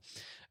around people.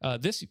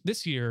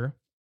 This year,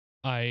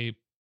 I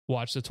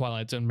watched the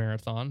Twilight Zone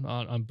marathon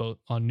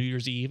on New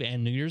Year's Eve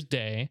and New Year's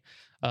Day.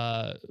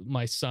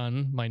 My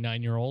son, my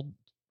 9-year-old,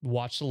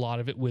 watched a lot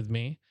of it with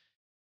me,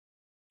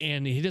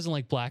 and he doesn't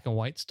like black and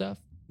white stuff,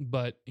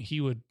 but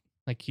he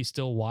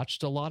still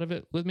watched a lot of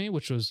it with me,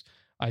 which was,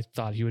 I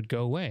thought he would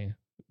go away,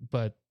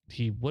 but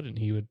he wouldn't.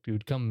 He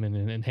would come in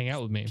and hang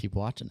out with me. Keep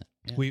watching it.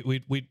 Yeah.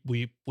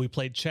 We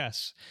played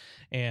chess,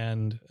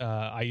 and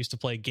I used to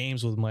play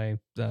games with my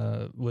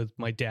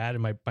dad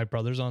and my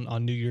brothers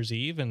on New Year's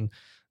Eve, and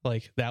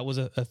like that was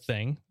a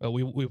thing.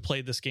 We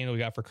played this game that we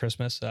got for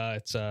Christmas.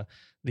 It's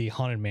the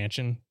Haunted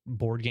Mansion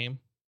board game,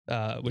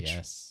 which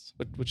is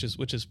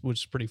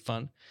pretty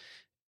fun.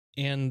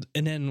 And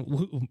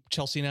then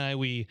Chelsea and I,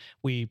 we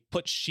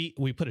put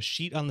a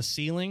sheet on the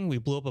ceiling. We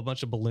blew up a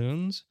bunch of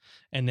balloons,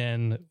 and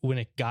then when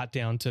it got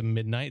down to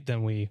midnight,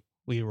 then we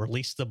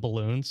released the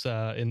balloons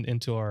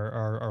into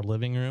our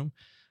living room.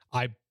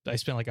 I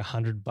spent like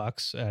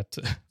 $100 at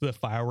the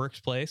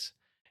fireworks place,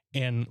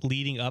 and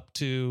leading up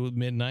to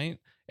midnight,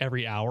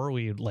 every hour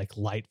we like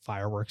light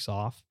fireworks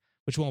off,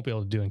 which we won't be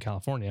able to do in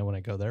California when I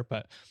go there.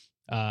 But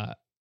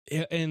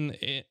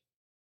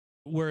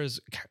whereas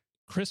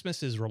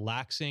Christmas is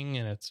relaxing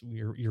and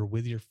you're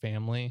with your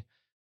family,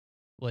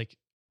 like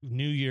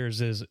New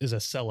Year's is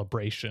a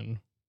celebration,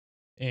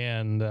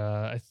 and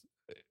I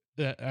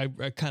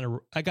kind of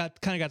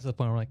got to the point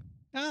where I'm like,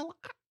 oh,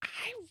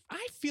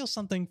 I feel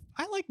something.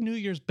 I like New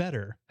Year's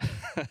better.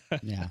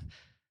 Yeah.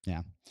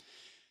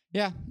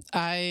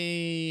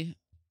 I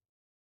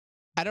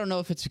don't know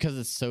if it's because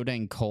it's so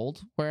dang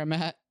cold where I'm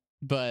at,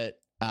 but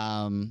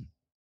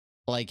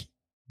like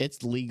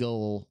it's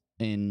legal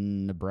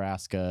in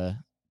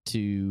Nebraska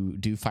to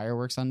do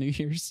fireworks on New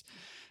Year's,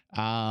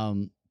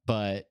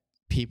 but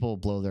people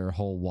blow their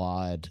whole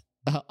wad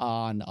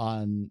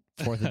on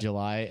 4th of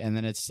July, and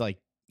then it's like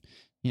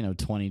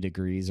 20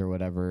 degrees or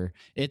whatever.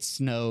 It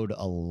snowed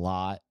a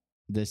lot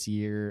this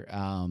year,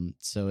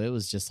 so it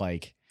was just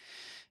like,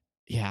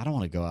 I don't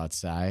want to go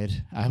outside.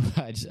 I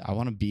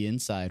want to be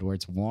inside where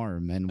it's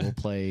warm, and we'll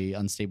play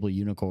Unstable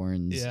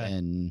Unicorns,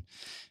 and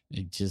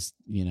it just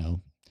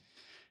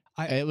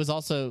it was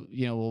also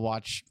we'll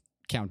watch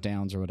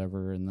countdowns or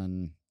whatever, and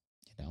then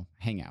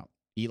hang out,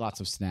 eat lots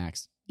of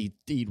snacks,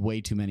 eat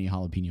way too many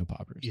jalapeno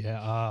poppers.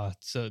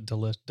 It's so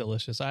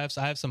delicious. I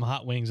have some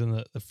hot wings in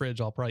the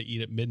fridge. I'll probably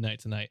eat at midnight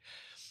tonight.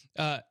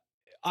 I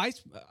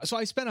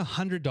spent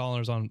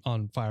 $100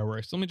 on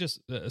fireworks. Let me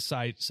just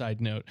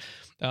side note.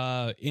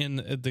 In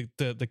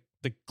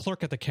the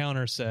clerk at the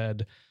counter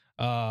said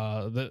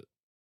that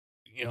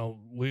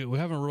we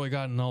haven't really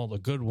gotten all the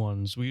good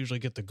ones. We usually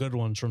get the good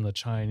ones from the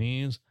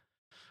Chinese.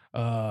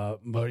 But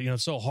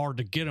it's so hard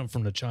to get them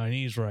from the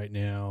Chinese right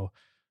now,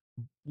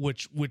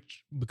 which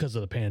because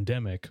of the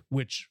pandemic,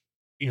 which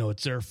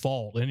it's their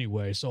fault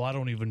anyway. So I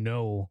don't even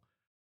know.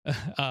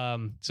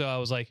 So I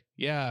was like,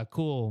 yeah,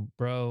 cool,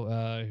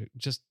 bro.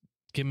 Just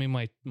give me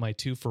my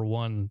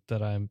 2-for-1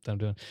 that I'm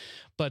doing.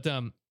 But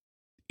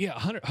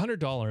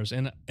 $100,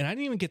 and I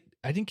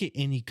didn't get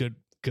any good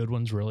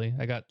ones really.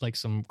 I got like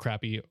some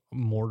crappy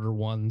mortar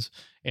ones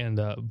and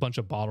a bunch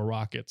of bottle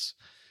rockets,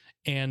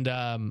 and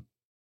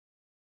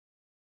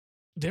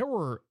there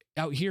were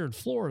out here in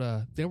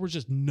Florida, there were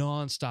just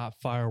nonstop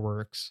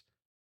fireworks,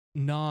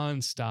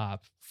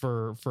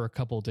 for a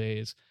couple of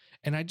days.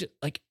 And I just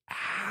like,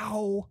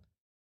 how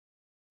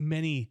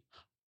many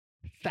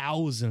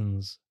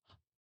thousands,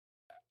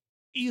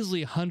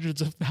 easily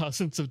hundreds of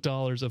thousands of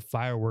dollars of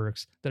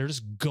fireworks that are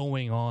just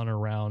going on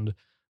around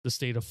the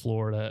state of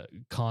Florida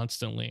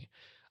constantly.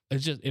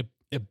 It's just,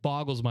 it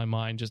boggles my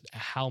mind just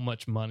how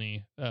much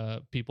money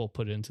people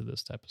put into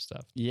this type of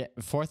stuff. Yeah.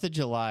 4th of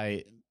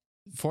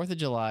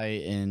July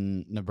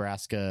in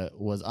Nebraska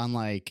was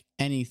unlike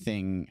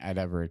anything I'd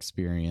ever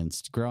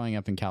experienced. Growing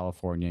up in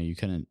California, you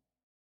couldn't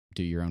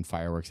do your own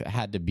fireworks. It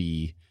had to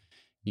be,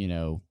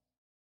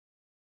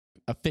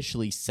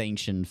 officially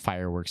sanctioned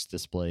fireworks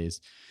displays.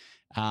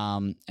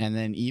 And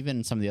then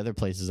even some of the other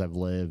places I've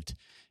lived,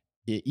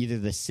 either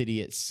the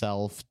city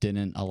itself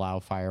didn't allow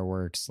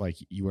fireworks, like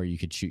where you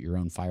could shoot your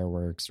own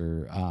fireworks,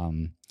 or,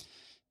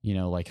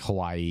 like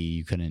Hawaii,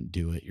 you couldn't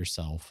do it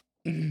yourself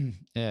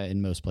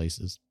in most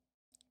places.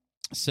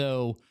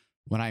 So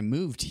when I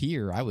moved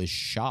here, I was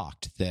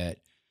shocked that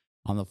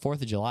on the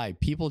 4th of July,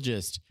 people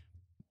just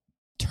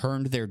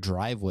turned their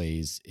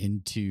driveways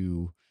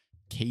into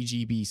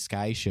KGB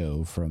Sky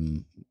Show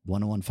from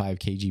 1015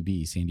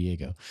 KGB San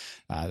Diego.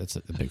 That's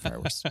the big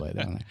fireworks display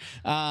down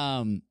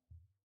there.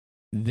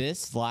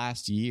 This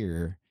last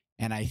year,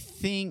 and I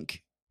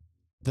think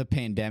the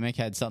pandemic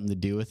had something to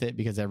do with it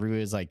because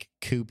everybody was like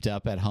cooped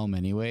up at home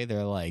anyway.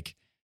 They're like,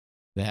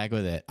 the heck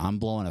with it. I'm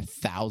blowing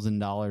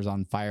 $1,000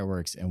 on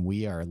fireworks and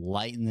we are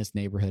lighting this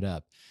neighborhood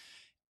up.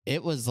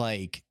 It was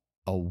like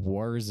a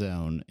war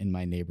zone in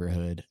my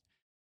neighborhood.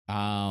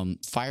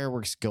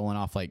 Fireworks going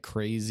off like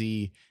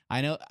crazy.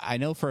 I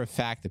know for a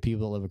fact that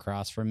people that live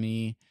across from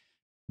me,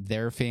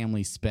 their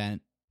family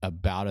spent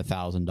about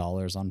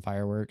 $1,000 on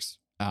fireworks.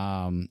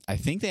 I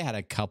think they had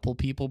a couple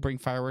people bring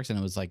fireworks and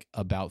it was like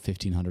about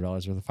 $1,500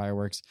 worth of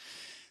fireworks.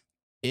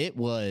 It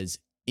was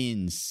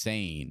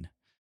insane.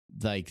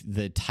 Like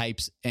the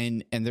types,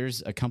 and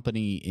there's a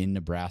company in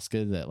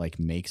Nebraska that like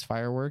makes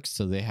fireworks.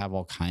 So they have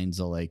all kinds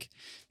of like,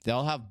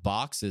 they'll have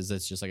boxes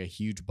that's just like a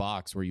huge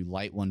box where you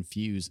light one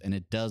fuse and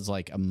it does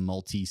like a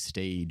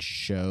multi-stage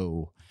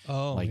show.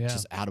 Oh, like yeah.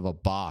 just out of a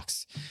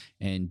box.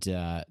 And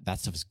that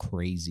stuff is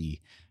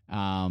crazy.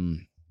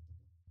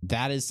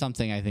 That is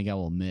something I think I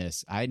will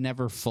miss. I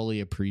never fully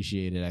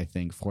appreciated, I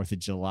think, 4th of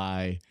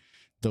July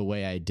the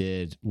way I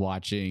did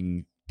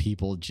watching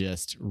people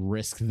just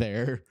risk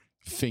their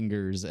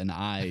fingers and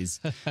eyes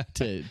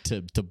to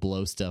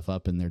blow stuff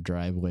up in their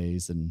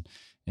driveways and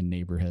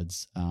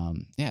neighborhoods.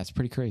 Yeah, it's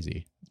pretty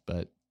crazy.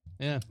 But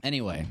yeah.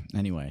 Anyway.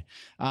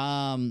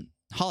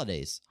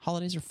 Holidays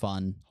are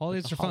fun.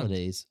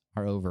 Holidays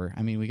are over.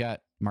 I mean, we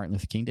got Martin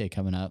Luther King Day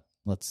coming up.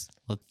 Let's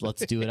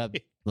do it up.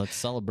 Let's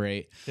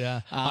celebrate.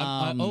 Yeah.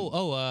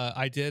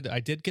 I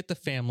did get the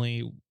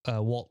family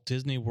Walt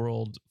Disney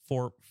World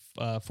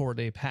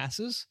 4-day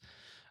passes.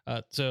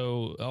 I've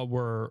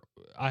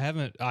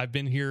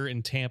been here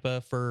in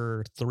Tampa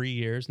for 3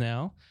 years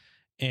now,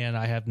 and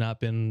I have not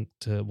been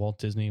to Walt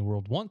Disney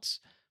World once.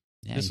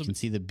 Yeah, you can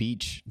see the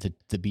beach,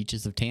 the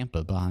beaches of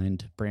Tampa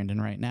behind Brandon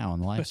right now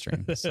on the live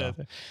stream. So.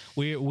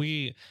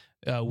 we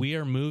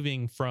are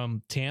moving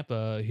from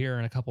Tampa here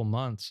in a couple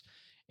months,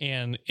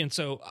 and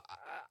so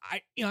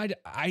I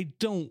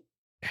don't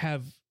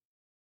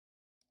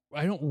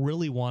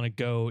really want to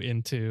go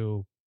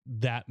into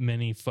that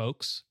many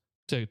folks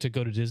to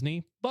go to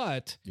Disney,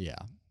 but yeah,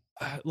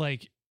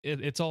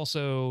 it's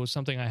also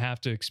something I have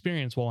to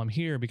experience while I'm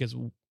here because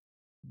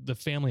the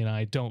family and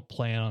I don't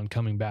plan on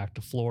coming back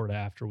to Florida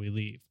after we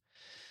leave.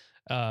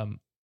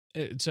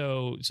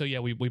 So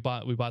yeah, we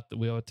bought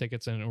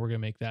tickets and we're gonna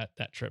make that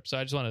trip. So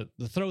I just want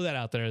to throw that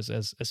out there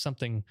as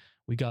something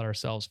we got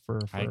ourselves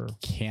for. I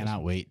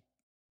cannot wait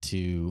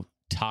to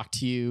talk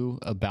to you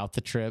about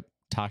the trip.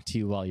 Talk to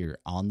you while you're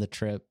on the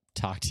trip.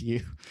 Talk to you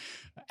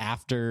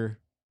after.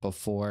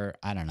 Before,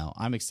 I don't know.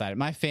 I'm excited.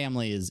 My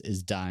family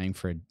is dying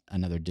for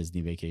another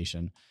Disney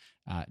vacation.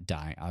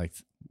 Dying.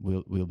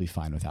 We'll be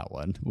fine without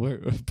one.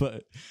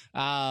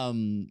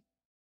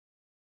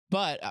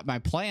 But my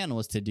plan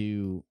was to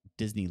do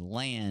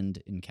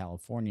Disneyland in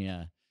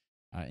California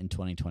in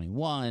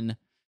 2021.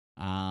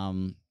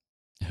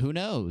 Who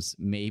knows?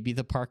 Maybe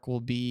the park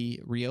will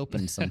be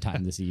reopened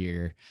sometime this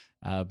year.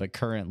 But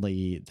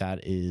currently,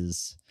 that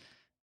is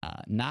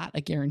not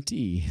a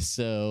guarantee.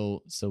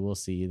 So we'll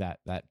see. That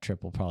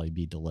trip will probably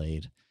be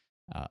delayed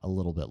a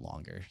little bit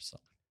longer. So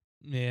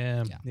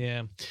yeah.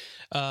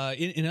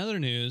 In other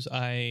news,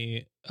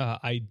 I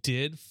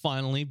did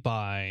finally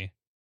buy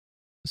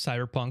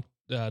Cyberpunk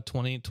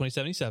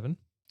 2077.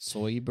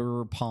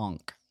 Cyberpunk.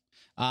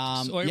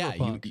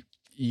 Cyberpunk.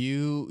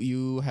 Yeah,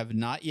 you have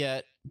not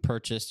yet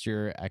purchased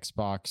your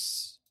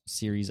Xbox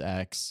Series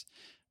X.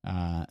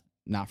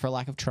 Not for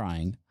lack of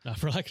trying. Not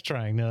for lack of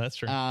trying. No, that's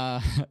true.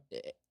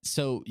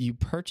 So you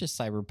purchased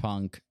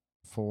Cyberpunk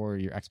for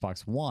your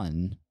Xbox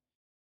One.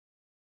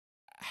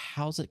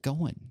 How's it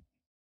going?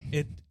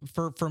 It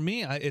for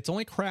me, it's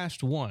only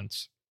crashed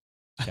once.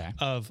 Okay.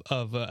 of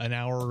an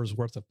hour's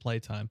worth of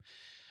playtime.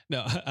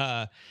 No,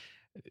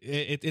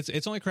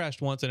 it's only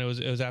crashed once, and it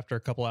was after a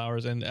couple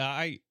hours, and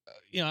I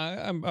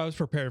was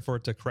prepared for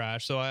it to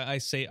crash, so I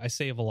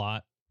save a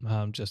lot,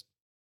 just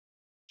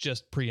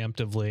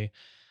preemptively.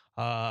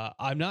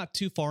 I'm not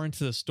too far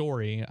into the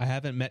story. I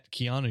haven't met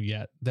Keanu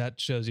yet.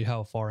 That shows you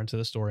how far into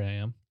the story I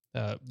am.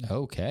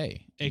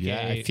 Okay. AKA,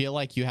 yeah, I feel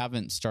like you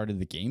haven't started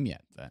the game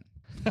yet then.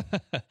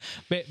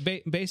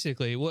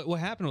 Basically, what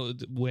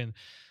happened when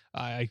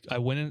I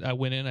went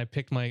in, I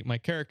picked my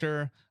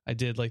character. I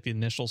did like the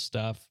initial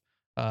stuff.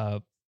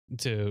 I'm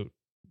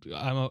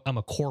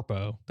a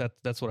corpo.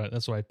 That's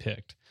what I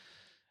picked.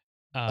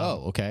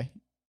 Okay.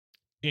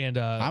 And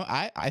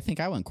I think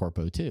I went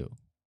corpo too.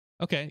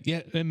 Okay,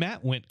 yeah, and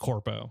Matt went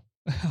corpo.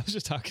 I was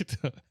just talking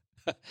to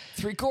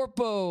 3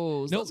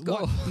 corpos. Let's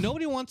go.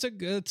 Nobody wants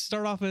to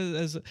start off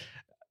as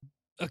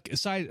a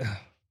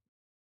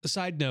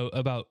side note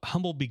about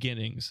humble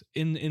beginnings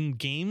in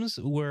games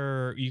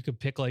where you could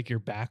pick like your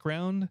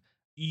background.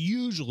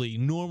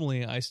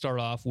 Normally, I start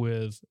off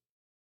with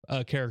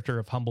a character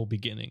of humble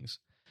beginnings,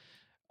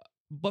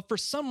 but for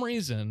some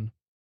reason,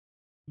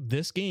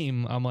 this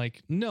game, I'm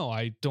like, no,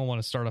 I don't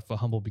want to start off with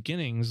humble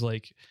beginnings.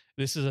 Like,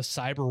 this is a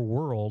cyber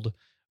world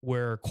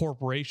where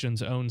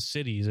corporations own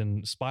cities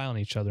and spy on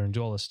each other and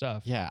do all this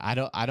stuff. Yeah, I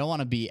don't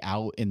want to be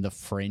out in the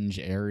fringe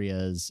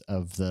areas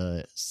of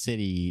the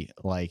city,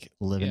 like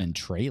living in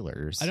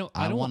trailers. I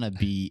don't want to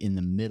be in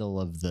the middle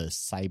of the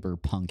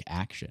cyberpunk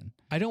action.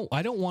 I don't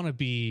want to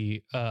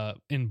be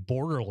in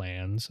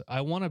Borderlands. I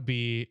want to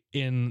be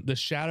in the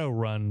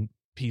Shadowrun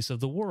piece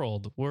of the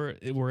world where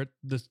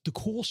the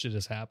cool shit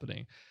is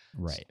happening.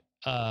 Right.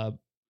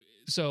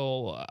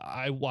 So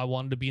I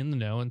wanted to be in the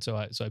know, and so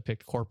I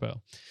picked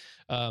Corpo.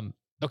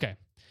 Okay.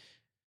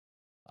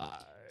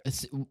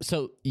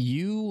 So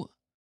you,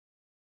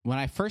 when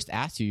I first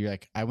asked you, you're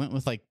like, I went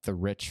with like the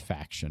rich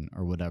faction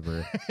or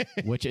whatever,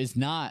 which is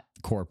not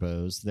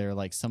Corpos. They're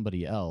like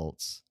somebody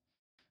else.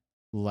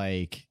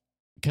 Like,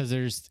 because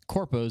there's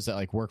Corpos that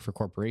like work for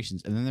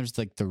corporations, and then there's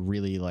like the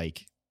really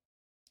like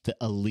the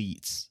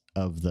elites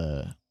of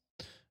the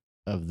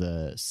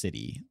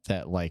city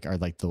that like are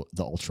like the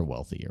ultra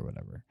wealthy or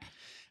whatever.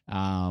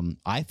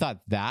 I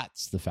thought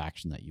that's the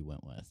faction that you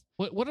went with.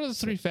 What are the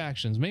three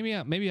factions? Maybe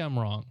I'm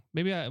wrong.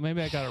 Maybe I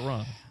got it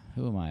wrong.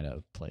 Who am I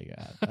to play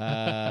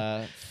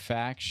God?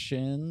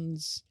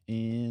 Factions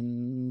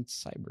in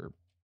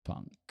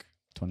Cyberpunk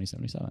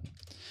 2077.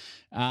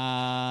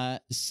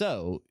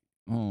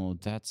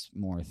 That's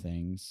more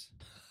things.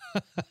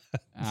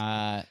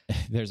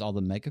 There's all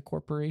the mega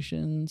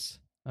corporations.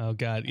 Oh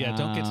God, yeah.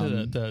 Don't get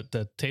to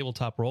the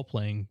tabletop role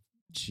playing.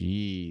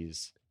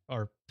 Jeez.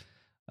 Or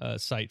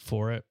site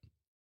for it.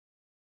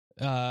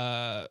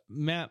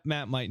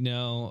 Matt might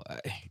know.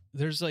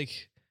 There's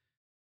like,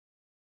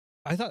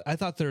 I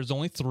thought there's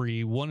only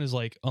three. One is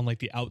like on like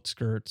the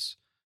outskirts.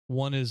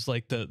 One is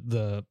like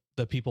the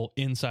people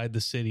inside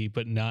the city,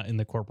 but not in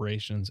the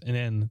corporations. And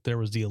then there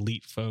was the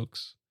elite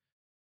folks.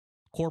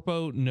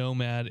 Corpo,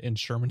 Nomad, and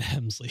Sherman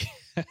Hemsley.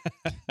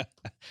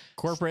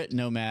 Corporate,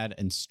 Nomad,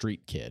 and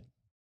Street Kid.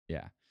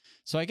 Yeah.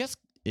 So I guess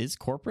is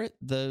corporate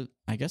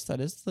I guess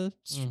that is the.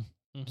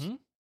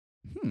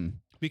 Mm-hmm.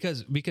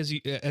 Because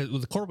you,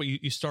 with the corporate,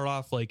 you start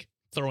off like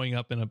throwing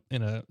up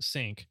in a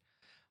sink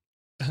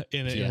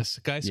in a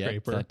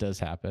skyscraper. Yeah, that does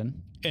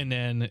happen. And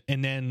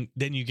then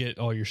you get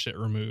all your shit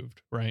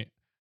removed, right?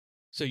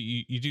 So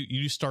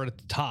you start at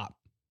the top,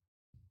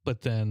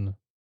 but then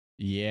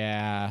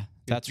yeah,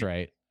 that's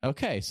right.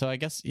 Okay, so I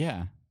guess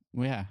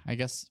I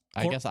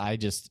guess I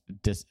just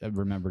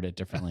remembered it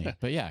differently.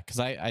 But yeah, because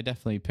I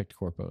definitely picked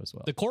Corpo as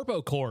well. The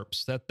Corpo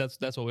Corpse.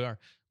 That's what we are.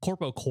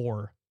 Corpo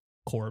Core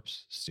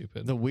Corpse.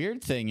 Stupid. The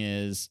weird thing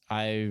is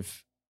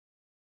I've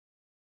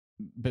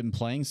been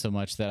playing so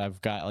much that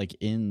I've got like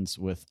ins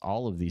with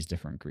all of these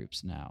different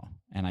groups now,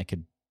 and I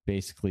could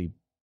basically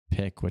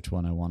pick which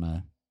one I want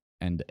to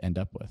end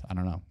up with. I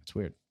don't know. It's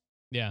weird.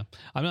 Yeah,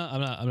 I'm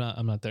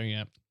not there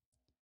yet.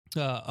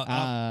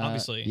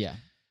 Obviously, yeah.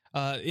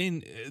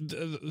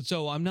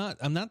 So I'm not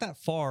that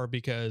far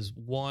because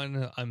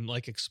one, I'm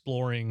like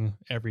exploring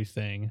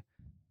everything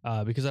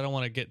because I don't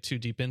want to get too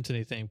deep into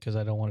anything because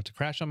I don't want it to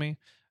crash on me,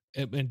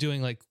 and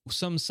doing like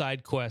some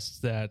side quests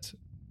that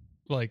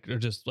like are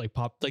just like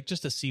pop, like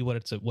just to see what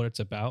it's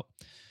about.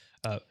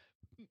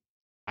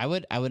 I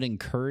would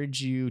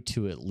encourage you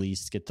to at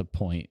least get the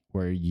point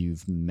where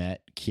you've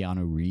met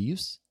Keanu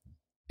Reeves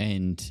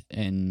and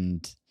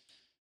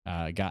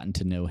gotten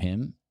to know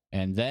him.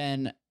 And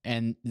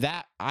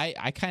that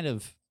I kind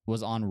of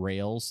was on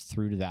rails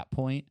through to that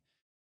point.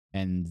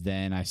 And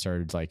then I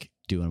started like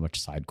doing a bunch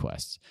of side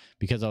quests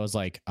because I was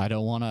like, I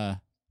don't want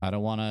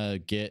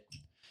to get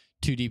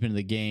too deep into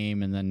the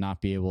game and then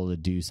not be able to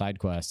do side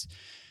quests.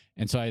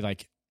 And so I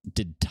like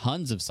did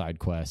tons of side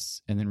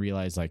quests and then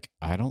realized like,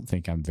 I don't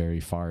think I'm very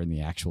far in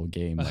the actual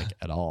game, like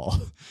at all.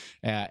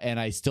 And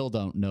I still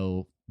don't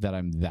know that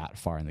I'm that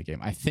far in the game.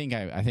 I think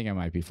I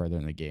might be further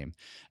in the game.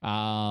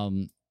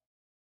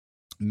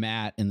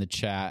 Matt in the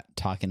chat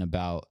talking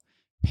about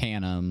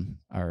Pan Am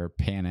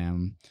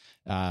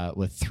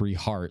with 3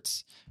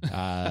 hearts,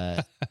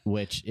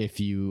 which if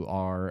you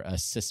are a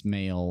cis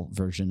male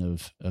version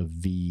of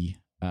V,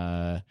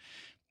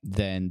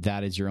 then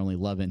that is your only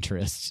love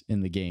interest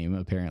in the game,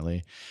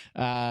 apparently.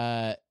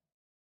 I've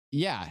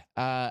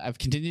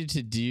continued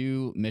to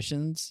do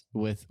missions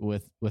with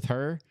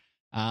her.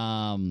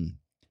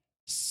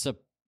 So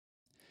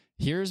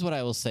here's what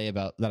I will say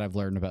about that I've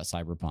learned about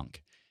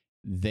Cyberpunk.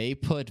 They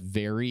put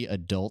very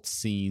adult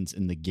scenes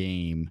in the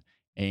game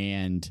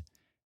and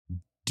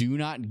do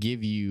not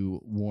give you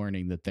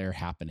warning that they're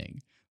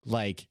happening.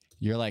 Like,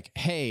 you're like,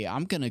 hey,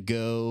 I'm going to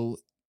go,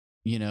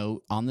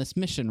 on this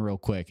mission real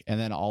quick. And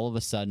then all of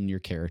a sudden your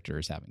character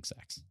is having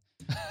sex.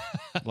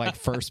 Like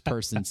first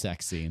person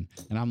sex scene.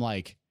 And I'm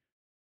like,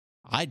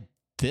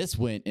 this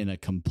went in a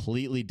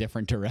completely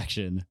different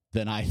direction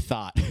than I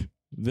thought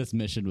this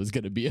mission was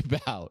going to be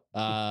about.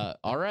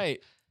 All right.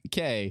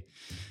 Okay.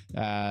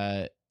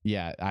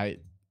 Yeah,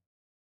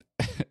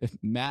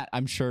 Matt,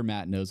 I'm sure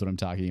Matt knows what I'm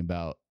talking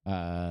about.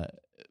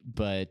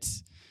 But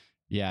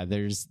yeah,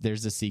 there's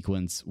a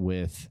sequence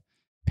with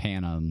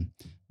Pan Am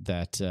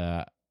that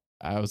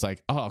I was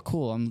like, oh,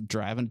 cool, I'm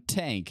driving a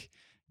tank.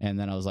 And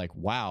then I was like,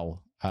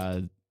 wow,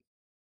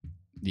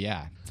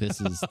 yeah,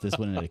 this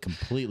went in a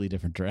completely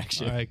different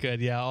direction. All right, good.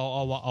 Yeah,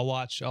 I'll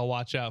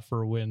watch out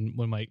for when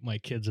my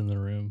kid's in the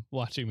room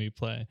watching me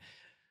play.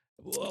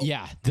 Whoa.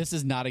 Yeah, this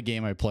is not a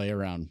game I play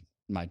around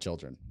my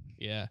children.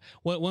 Yeah,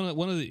 one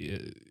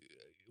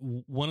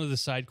of the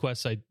side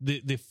quests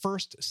the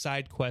first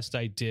side quest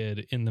I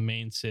did in the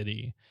main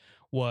city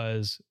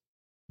was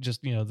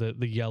just the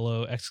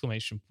yellow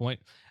exclamation point.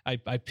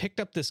 I picked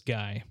up this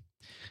guy,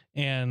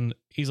 and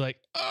he's like,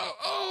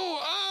 oh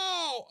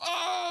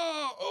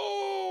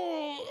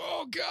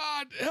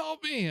God,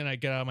 help me. And I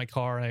get out of my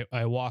car and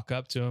I walk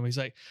up to him. He's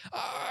like,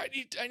 I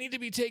need to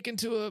be taken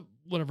to a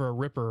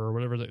Ripper or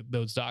whatever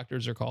those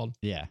doctors are called.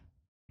 Yeah.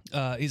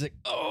 He's like,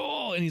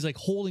 and he's like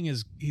holding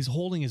his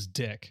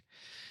dick,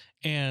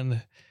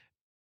 and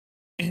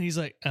he's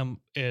like, and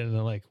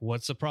I'm like,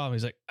 what's the problem?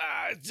 He's like,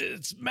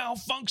 it's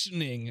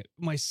malfunctioning.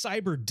 My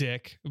cyber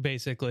dick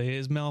basically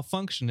is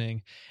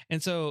malfunctioning.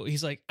 And so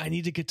he's like, I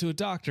need to get to a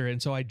doctor. And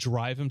so I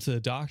drive him to the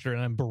doctor,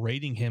 and I'm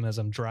berating him as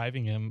I'm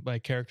driving him. My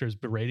character is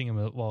berating him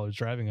while I was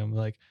driving him.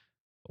 Like,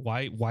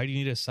 why do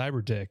you need a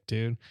cyber dick,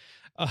 dude?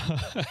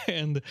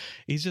 And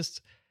he's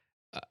just,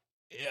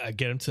 I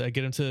get him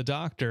to the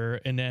doctor,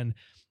 and then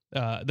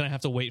I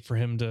have to wait for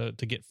him to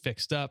get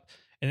fixed up.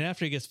 And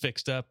after he gets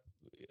fixed up,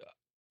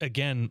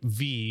 again,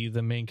 V,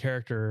 the main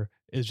character,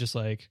 is just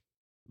like,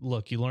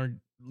 look, you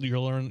learned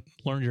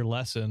your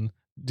lesson.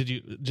 Did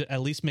you at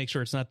least make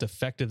sure it's not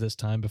defective this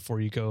time before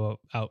you go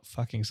out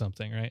fucking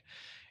something, right?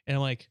 And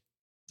I'm like,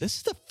 this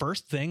is the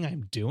first thing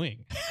I'm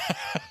doing.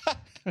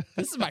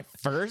 This is my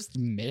first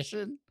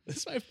mission. This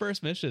is my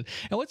first mission.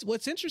 And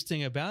what's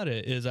interesting about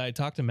it is I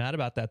talked to Matt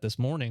about that this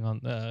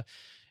morning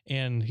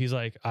and he's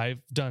like,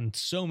 I've done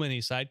so many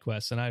side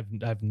quests, and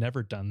I've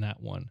never done that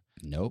one.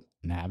 Nope,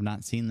 I have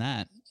not seen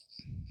that.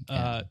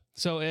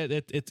 So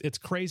it's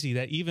crazy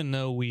that even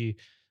though we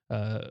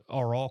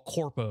are all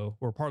corpo,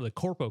 we're part of the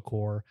corpo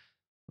core,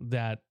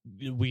 that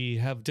we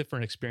have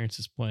different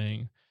experiences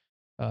playing.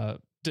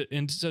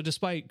 And so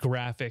despite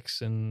graphics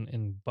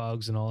and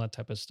bugs and all that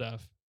type of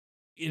stuff,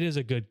 it is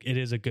a good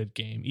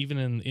game,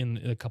 even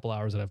in a couple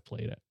hours that I've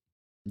played it.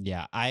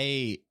 Yeah,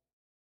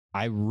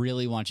 I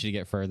really want you to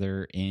get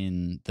further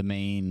in the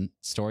main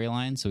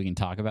storyline so we can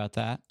talk about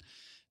that.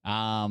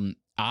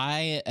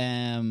 I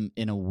am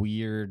in a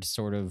weird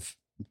sort of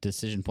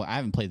decision point. I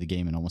haven't played the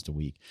game in almost a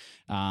week,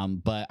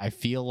 but I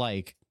feel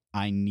like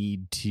I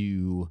need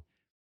to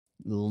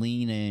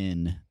lean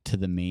in to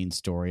the main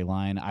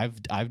storyline.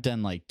 I've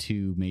done like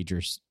 2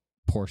 major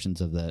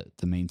portions of the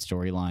main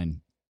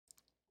storyline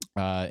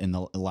in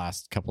the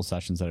last couple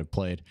sessions that I've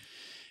played,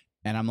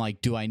 and I'm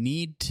like, do I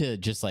need to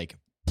just like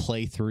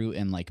play through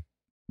and like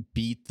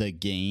beat the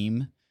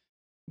game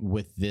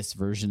with this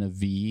version of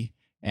V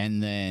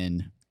and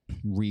then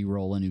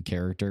re-roll a new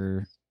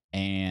character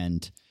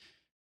and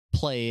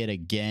play it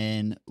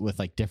again with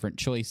like different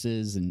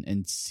choices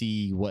and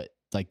see what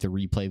like the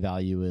replay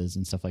value is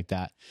and stuff like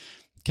that?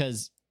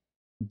 Because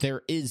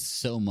there is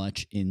so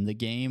much in the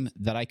game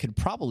that I could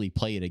probably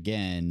play it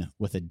again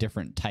with a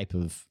different type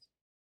of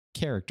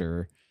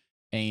character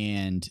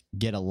and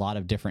get a lot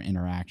of different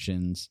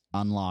interactions,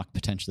 unlock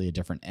potentially a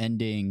different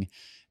ending,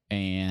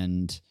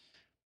 and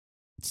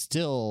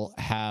still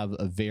have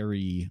a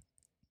very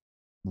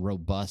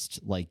robust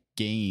like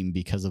game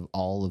because of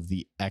all of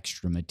the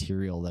extra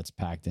material that's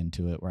packed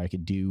into it, where I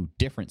could do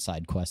different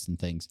side quests and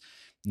things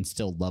and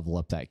still level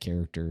up that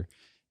character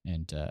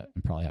and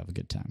probably have a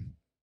good time.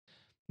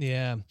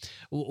 Yeah.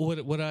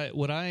 What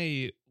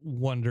I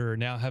wonder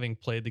now, having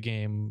played the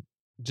game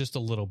just a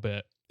little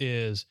bit,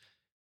 is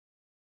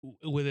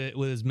with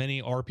as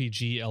many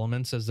RPG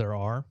elements as there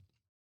are,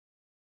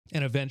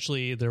 and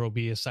eventually there will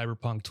be a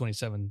Cyberpunk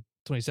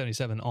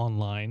 2077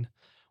 online,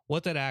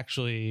 what that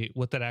actually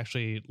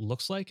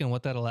looks like and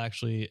what that'll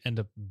actually end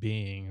up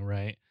being,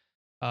 right?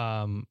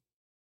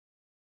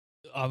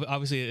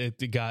 Obviously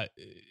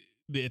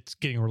it's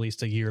getting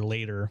released a year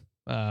later,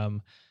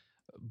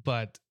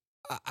 but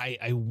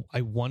I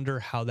wonder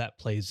how that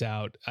plays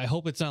out. I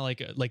hope it's not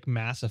like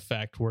Mass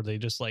Effect, where they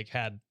just like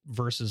had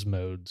versus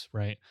modes,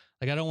 right?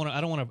 Like I don't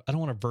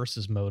want a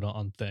versus mode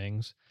on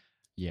things.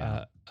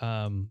 Yeah.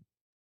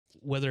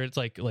 Whether it's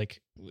like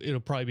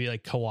it'll probably be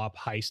like co-op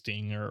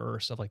heisting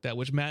or stuff like that,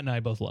 which Matt and I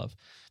both love.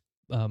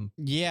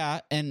 Yeah,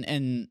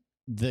 and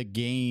the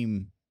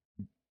game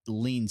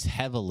leans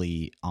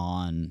heavily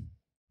on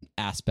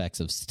aspects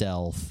of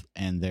stealth,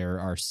 and there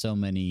are so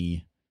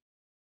many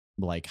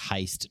like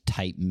heist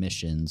type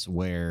missions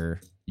where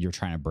you're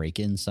trying to break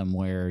in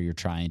somewhere, you're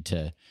trying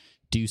to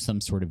do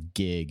some sort of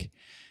gig.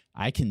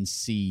 I can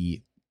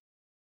see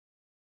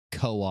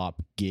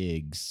co-op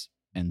gigs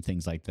and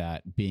things like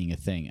that being a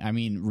thing. I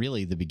mean,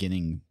 really, the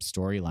beginning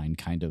storyline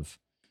kind of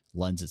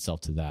lends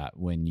itself to that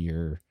when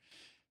you're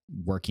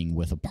working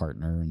with a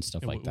partner and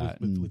stuff like that.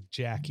 With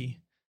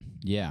Jackie.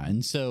 Yeah.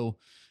 And so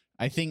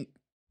I think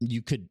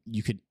you could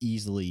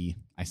easily,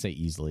 I say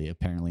easily,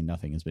 apparently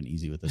nothing has been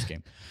easy with this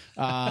game.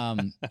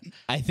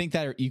 I think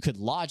that you could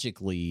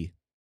logically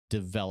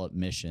develop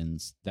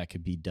missions that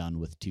could be done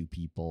with 2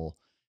 people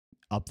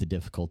up the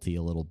difficulty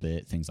a little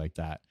bit, things like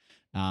that.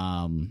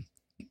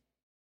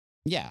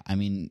 Yeah, I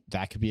mean,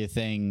 that could be a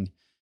thing.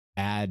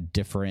 Add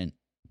different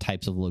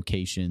types of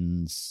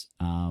locations.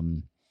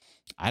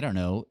 I don't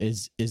know.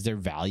 Is there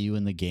value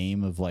in the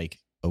game of like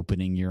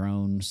opening your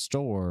own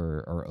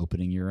store or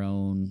opening your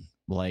own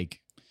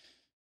like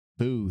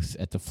booth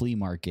at the flea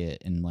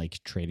market and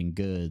like trading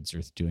goods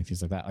or doing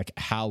things like that? Like,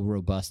 how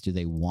robust do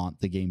they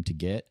want the game to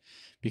get?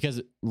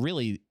 Because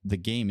really the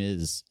game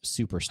is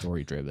super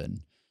story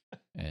driven.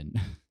 And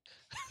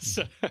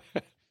so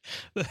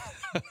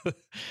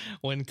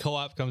when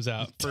co-op comes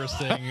out, first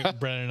thing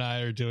Brennan and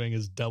I are doing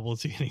is double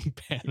teaming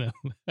Panem.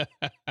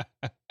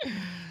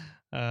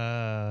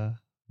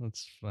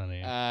 That's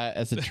funny.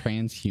 As a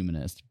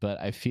transhumanist,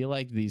 but I feel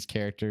like these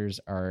characters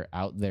are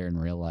out there in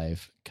real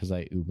life because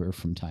I Uber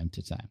from time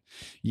to time.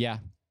 Yeah.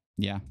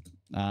 You're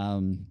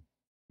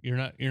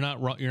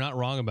not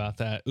wrong about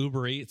that.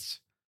 Uber Eats,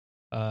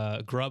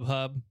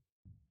 Grubhub,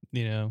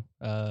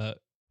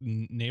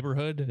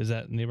 Neighborhood, is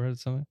that Neighborhood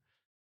something?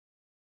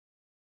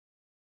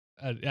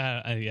 I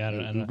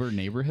don't know. Uber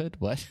Neighborhood,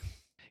 what?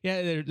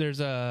 Yeah,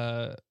 there's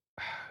a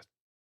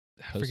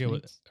I forget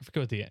what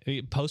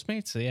the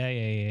Postmates.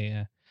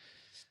 Yeah.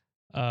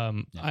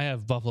 I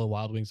have Buffalo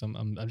Wild Wings.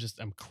 I'm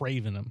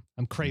craving them.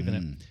 I'm craving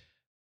it.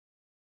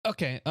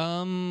 Okay.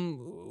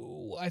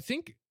 I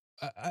think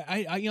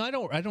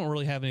I don't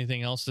really have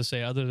anything else to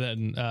say other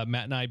than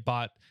Matt and I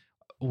bought.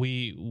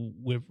 We've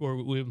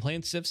been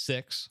playing Civ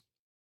 6,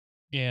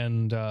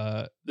 and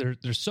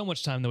there's so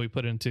much time that we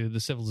put into the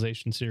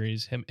Civilization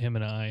series. Him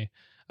and I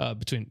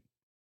between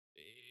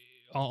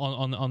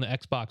on the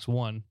Xbox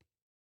One,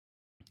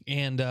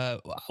 and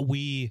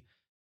we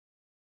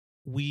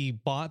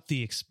bought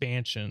the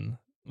expansion.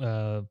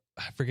 I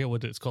forget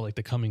what it's called, like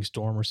the Coming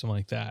Storm or something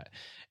like that.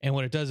 And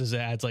what it does is it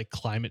adds like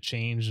climate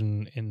change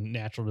and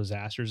natural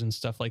disasters and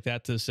stuff like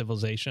that to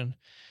Civilization.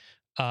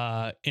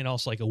 And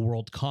also like a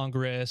World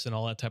Congress and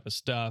all that type of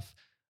stuff.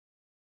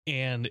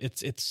 And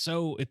it's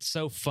so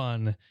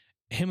fun.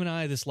 Him and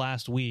I this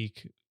last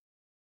week,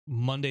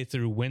 Monday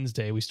through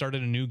Wednesday, we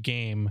started a new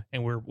game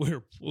and we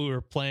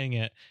were playing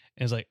it.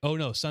 And it's like, oh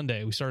no,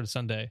 Sunday. We started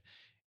Sunday.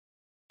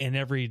 And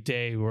every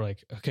day we're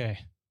like, okay,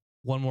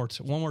 one more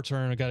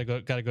turn. I gotta go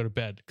to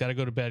bed. Got to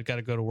go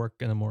to work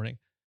in the morning.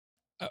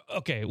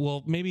 Okay,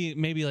 well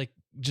maybe like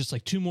just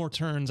like 2 more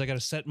turns. I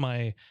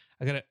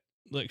gotta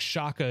like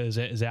Shaka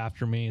is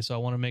after me, so I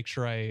want to make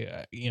sure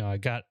I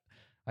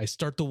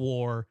start the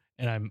war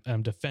and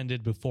I'm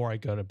defended before I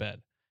go to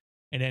bed.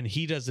 And then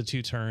he does the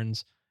 2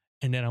 turns,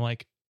 and then I'm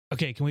like,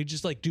 okay, can we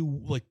just like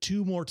do like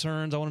 2 more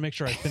turns? I want to make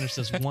sure I finish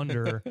this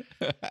wonder.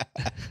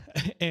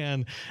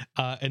 and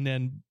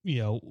then,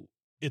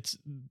 it's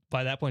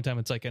by that point in time,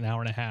 it's like an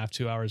hour and a half,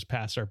 2 hours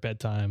past our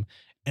bedtime.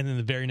 And then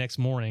the very next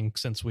morning,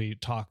 since we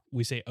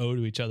say oh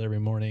to each other every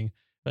morning,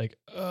 like,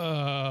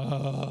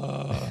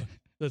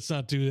 let's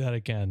not do that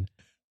again.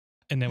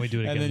 And then we do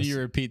it again. And then you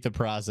repeat the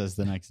process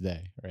the next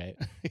day, right?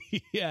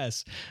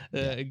 Yes.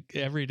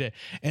 Every day.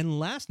 And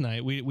last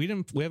night we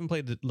haven't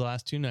played the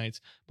last 2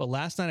 nights, but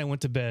last night I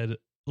went to bed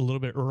a little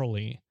bit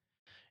early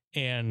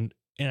and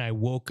I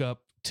woke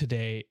up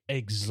today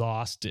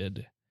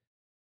exhausted.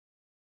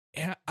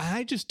 And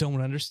I just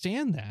don't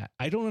understand that.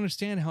 I don't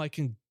understand how I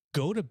can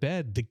go to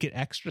bed to get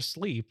extra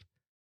sleep.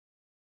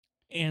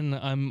 And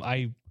I'm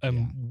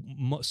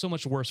so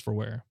much worse for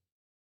wear.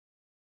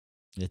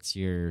 It's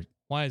your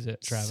Why is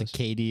it, Travis?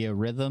 Circadian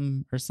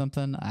rhythm or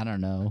something? I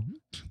don't know.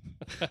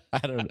 I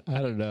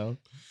don't know.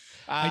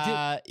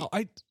 I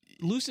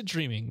lucid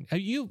dreaming.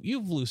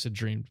 You've lucid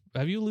dreamed.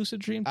 Have you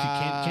lucid dreamed?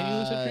 Can you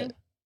lucid dream?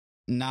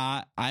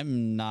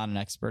 I'm not an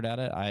expert at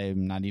it.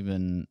 I'm not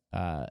even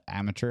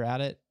amateur at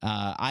it.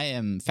 I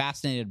am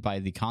fascinated by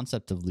the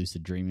concept of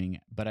lucid dreaming,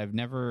 but I've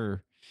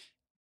never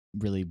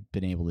really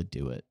been able to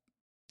do it.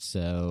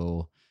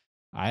 So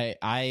there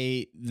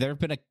have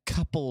been a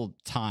couple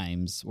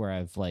times where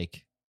I've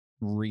like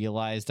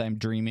realized I'm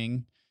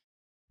dreaming,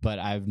 but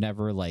I've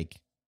never like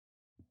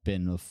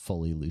been a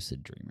fully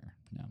lucid dreamer.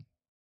 No.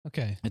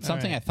 Okay. It's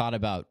something I thought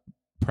about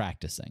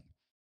practicing,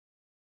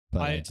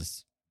 but I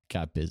just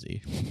got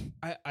busy.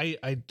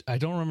 I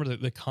don't remember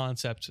the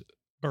concept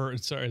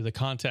the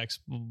context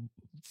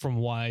from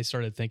why I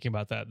started thinking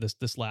about that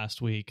this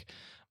last week,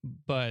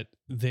 but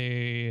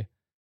I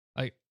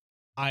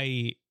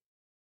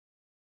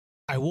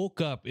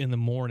woke up in the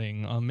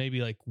morning on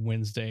maybe like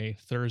Wednesday,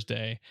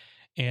 Thursday,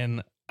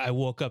 and I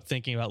woke up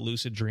thinking about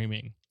lucid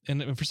dreaming.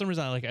 And for some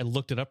reason, I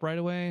looked it up right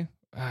away.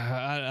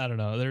 I don't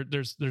know.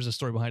 There's a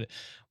story behind it.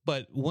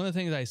 But one of the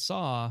things I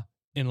saw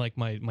in like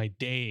my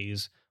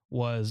days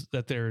was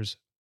that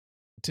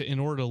in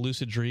order to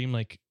lucid dream,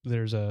 like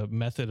there's a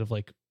method of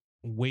like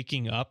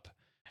waking up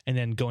and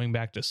then going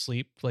back to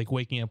sleep, like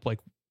waking up like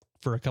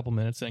for a couple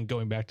minutes and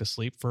going back to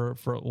sleep for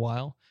a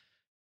while.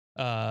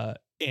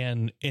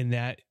 And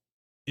that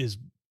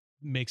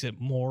makes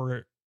it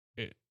more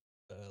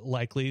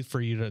likely for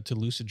you to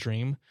lucid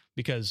dream,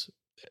 because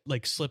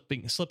like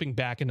slipping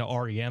back into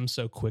REM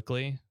so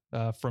quickly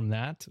from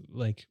that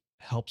like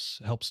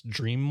helps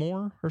dream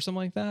more or something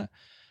like that.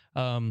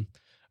 And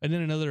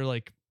then another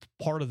like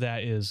part of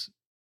that is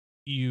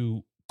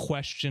you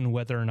question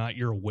whether or not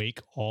you're awake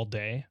all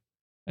day,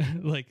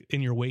 like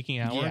in your waking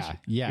hours.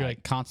 Yeah. You're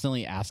like,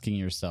 constantly asking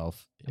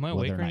yourself am I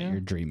whether awake or right not now?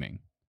 you're dreaming.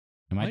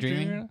 Am I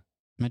dreaming? right now?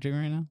 Am I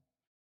dreaming right now?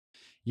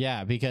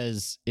 Yeah,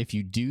 because if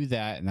you do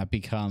that and that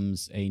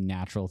becomes a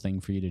natural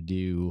thing for you to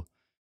do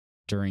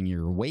during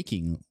your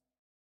waking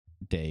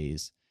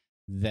days,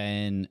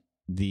 then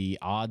the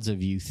odds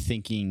of you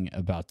thinking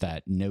about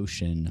that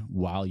notion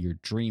while you're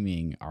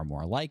dreaming are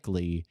more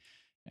likely.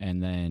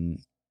 And then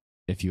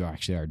if you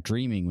actually are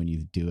dreaming when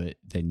you do it,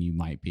 then you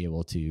might be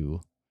able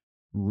to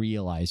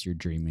realize you're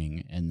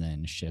dreaming and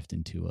then shift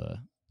into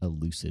a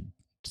lucid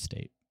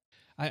state.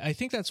 I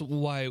think that's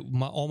why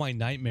all my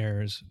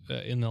nightmares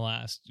in the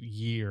last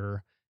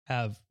year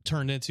have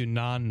turned into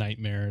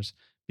non-nightmares,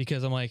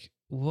 because I'm like,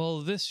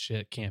 well, this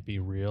shit can't be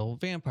real.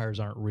 Vampires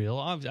aren't real.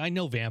 I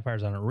know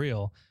vampires aren't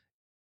real.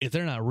 If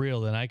they're not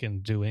real, then I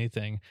can do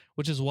anything,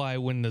 which is why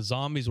when the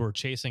zombies were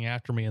chasing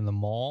after me in the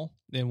mall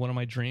in one of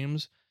my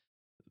dreams,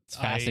 it's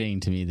fascinating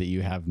to me that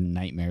you have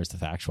nightmares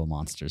with actual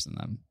monsters in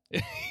them.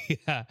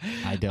 Yeah.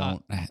 I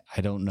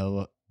don't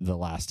know the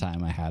last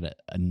time I had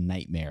a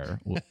nightmare,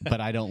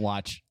 but I don't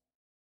watch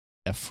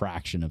a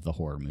fraction of the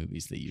horror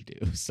movies that you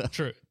do. So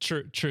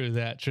true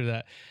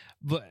that.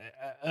 But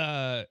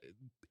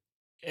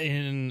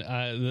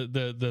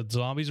the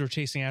zombies were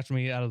chasing after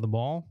me out of the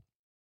mall.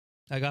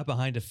 I got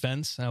behind a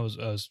fence and I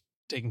was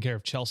taking care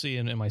of Chelsea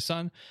and my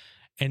son.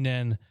 And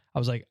then I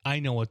was like,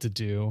 I know what to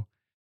do.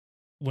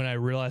 When I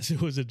realized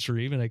it was a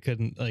dream and I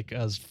couldn't, like,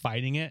 I was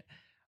fighting it,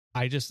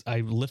 I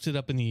lifted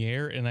up in the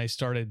air and I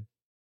started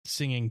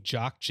singing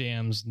Jock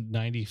Jams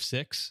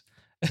 96.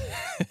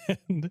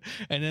 and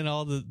then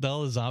all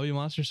the zombie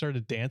monsters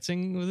started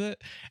dancing with it.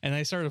 And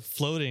I started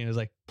floating. It was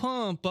like,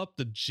 pump up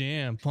the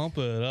jam, pump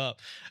it up.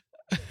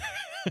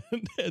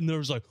 And there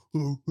was like,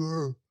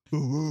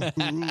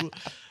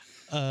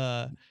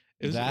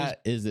 that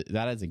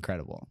is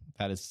incredible.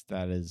 That is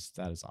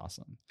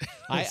awesome.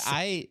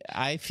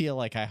 I feel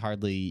like I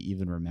hardly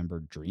even remember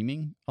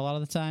dreaming a lot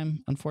of the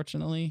time,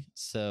 unfortunately.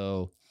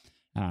 So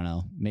I don't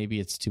know. Maybe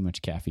it's too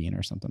much caffeine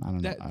or something. I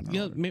don't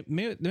know.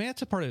 Maybe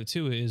that's a part of it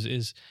too.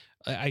 Is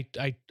I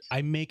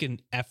make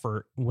an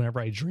effort whenever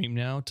I dream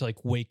now to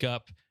like wake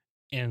up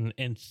and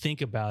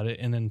think about it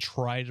and then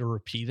try to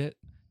repeat it.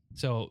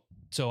 So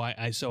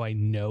I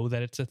know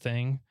that it's a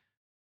thing.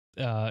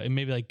 And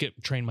maybe like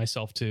train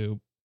myself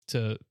to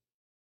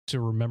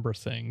remember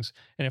things.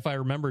 And if I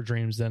remember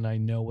dreams, then I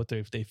know what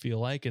they feel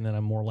like, and then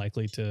I'm more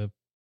likely to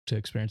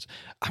experience.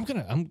 I'm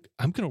gonna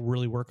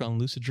really work on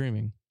lucid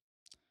dreaming.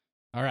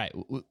 All right.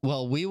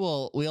 Well,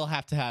 we'll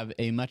have to have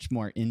a much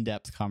more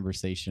in-depth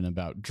conversation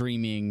about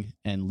dreaming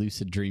and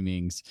lucid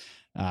dreamings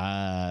in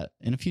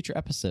a future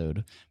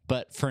episode.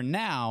 But for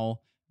now,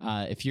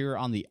 if you're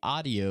on the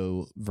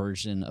audio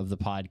version of the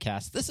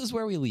podcast, this is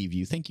where we leave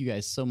you. Thank you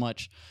guys so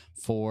much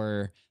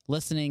for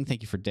listening.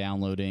 Thank you for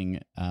downloading.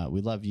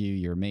 We love you.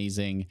 You're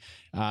amazing.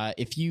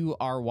 If you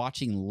are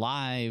watching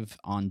live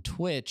on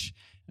Twitch,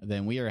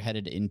 then we are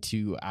headed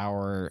into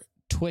our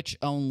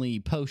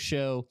Twitch-only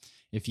post-show.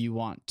 If you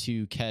want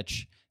to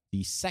catch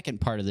the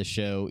second part of the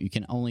show, you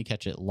can only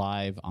catch it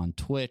live on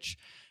Twitch.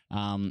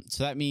 So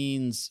that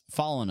means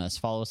follow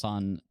us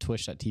on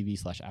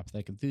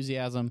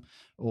twitch.tv/apatheticenthusiasm,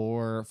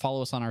 or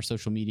follow us on our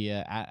social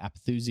media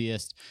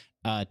 @apathusiast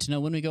to know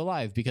when we go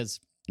live,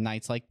 because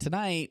nights like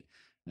tonight,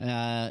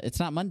 it's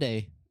not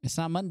Monday. This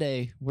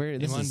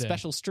is a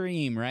special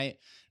stream, right?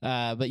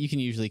 But you can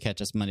usually catch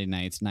us Monday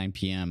nights, 9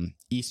 p.m.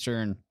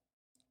 Eastern.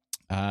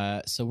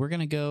 So we're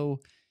going to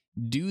go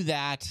do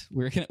that.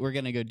 We're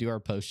going to go do our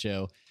post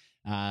show.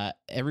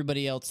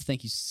 Everybody else,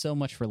 thank you so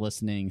much for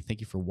listening. Thank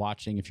you for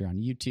watching. If you're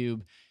on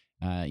YouTube,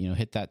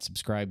 hit that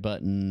subscribe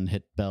button,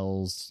 hit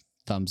bells,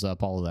 thumbs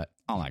up, all that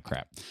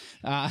crap.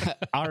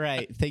 All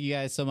right. Thank you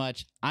guys so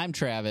much. I'm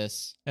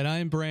Travis. And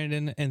I'm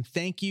Brandon. And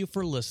thank you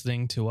for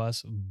listening to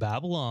us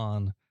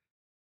Babylon.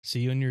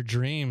 See you in your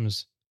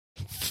dreams.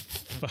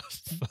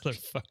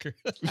 Motherfucker.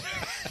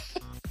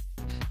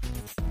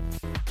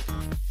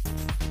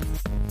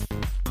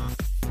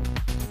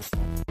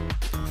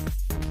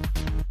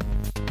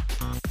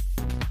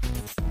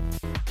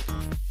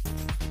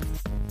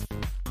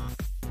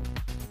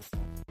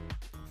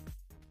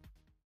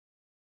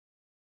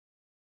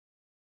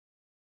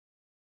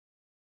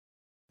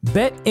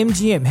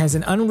 BetMGM has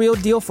an unreal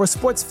deal for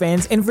sports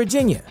fans in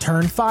Virginia.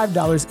 Turn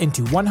 $5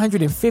 into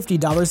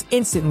 $150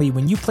 instantly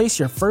when you place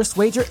your first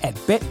wager at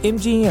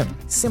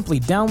BetMGM. Simply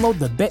download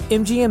the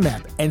BetMGM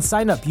app and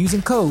sign up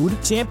using code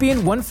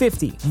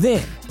Champion150.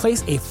 Then,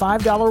 place a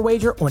 $5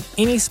 wager on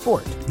any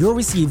sport. You'll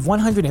receive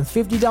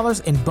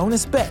 $150 in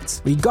bonus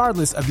bets,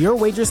 regardless of your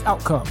wager's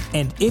outcome.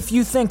 And if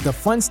you think the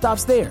fun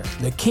stops there,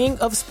 the king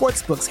of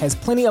sportsbooks has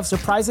plenty of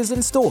surprises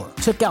in store.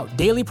 Check out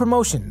daily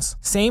promotions,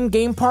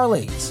 same-game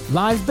parlays,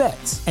 live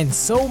bets, and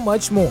so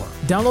much more.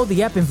 Download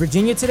the app in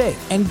Virginia today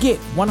and get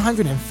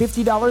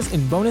 $150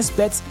 in bonus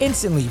bets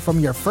instantly from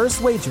your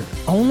first wager.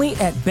 Only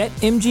at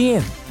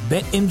BetMGM.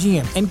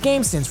 BetMGM and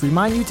GameSense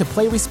remind you to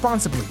play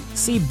responsibly.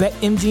 See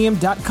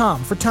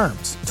BetMGM.com for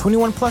terms.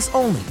 21 plus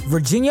only.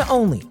 Virginia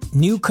only.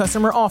 New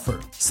customer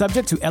offer.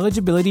 Subject to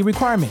eligibility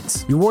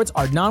requirements. Rewards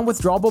are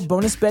non-withdrawable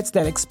bonus bets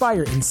that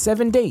expire in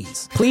 7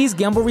 days. Please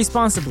gamble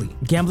responsibly.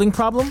 Gambling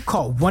problem?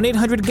 Call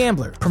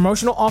 1-800-GAMBLER.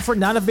 Promotional offer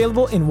not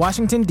available in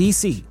Washington,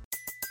 D.C.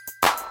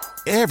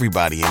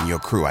 Everybody in your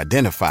crew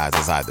identifies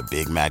as either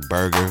Big Mac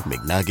Burger,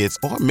 McNuggets,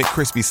 or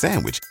McCrispy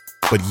Sandwich.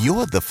 But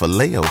you're the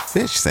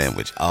Filet-O-Fish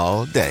Sandwich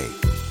all day.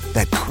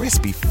 That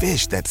crispy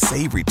fish, that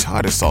savory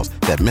tartar sauce,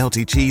 that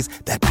melty cheese,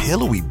 that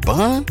pillowy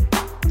bun.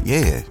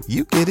 Yeah,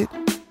 you get it.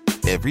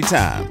 Every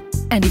time.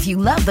 And if you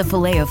love the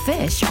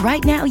Filet-O-Fish,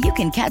 right now you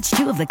can catch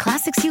 2 of the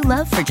classics you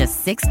love for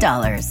just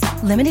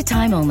 $6. Limited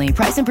time only.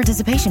 Price and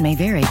participation may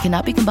vary.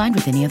 Cannot be combined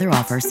with any other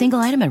offer. Single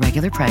item at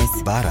regular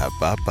price.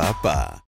 Ba-da-ba-ba-ba.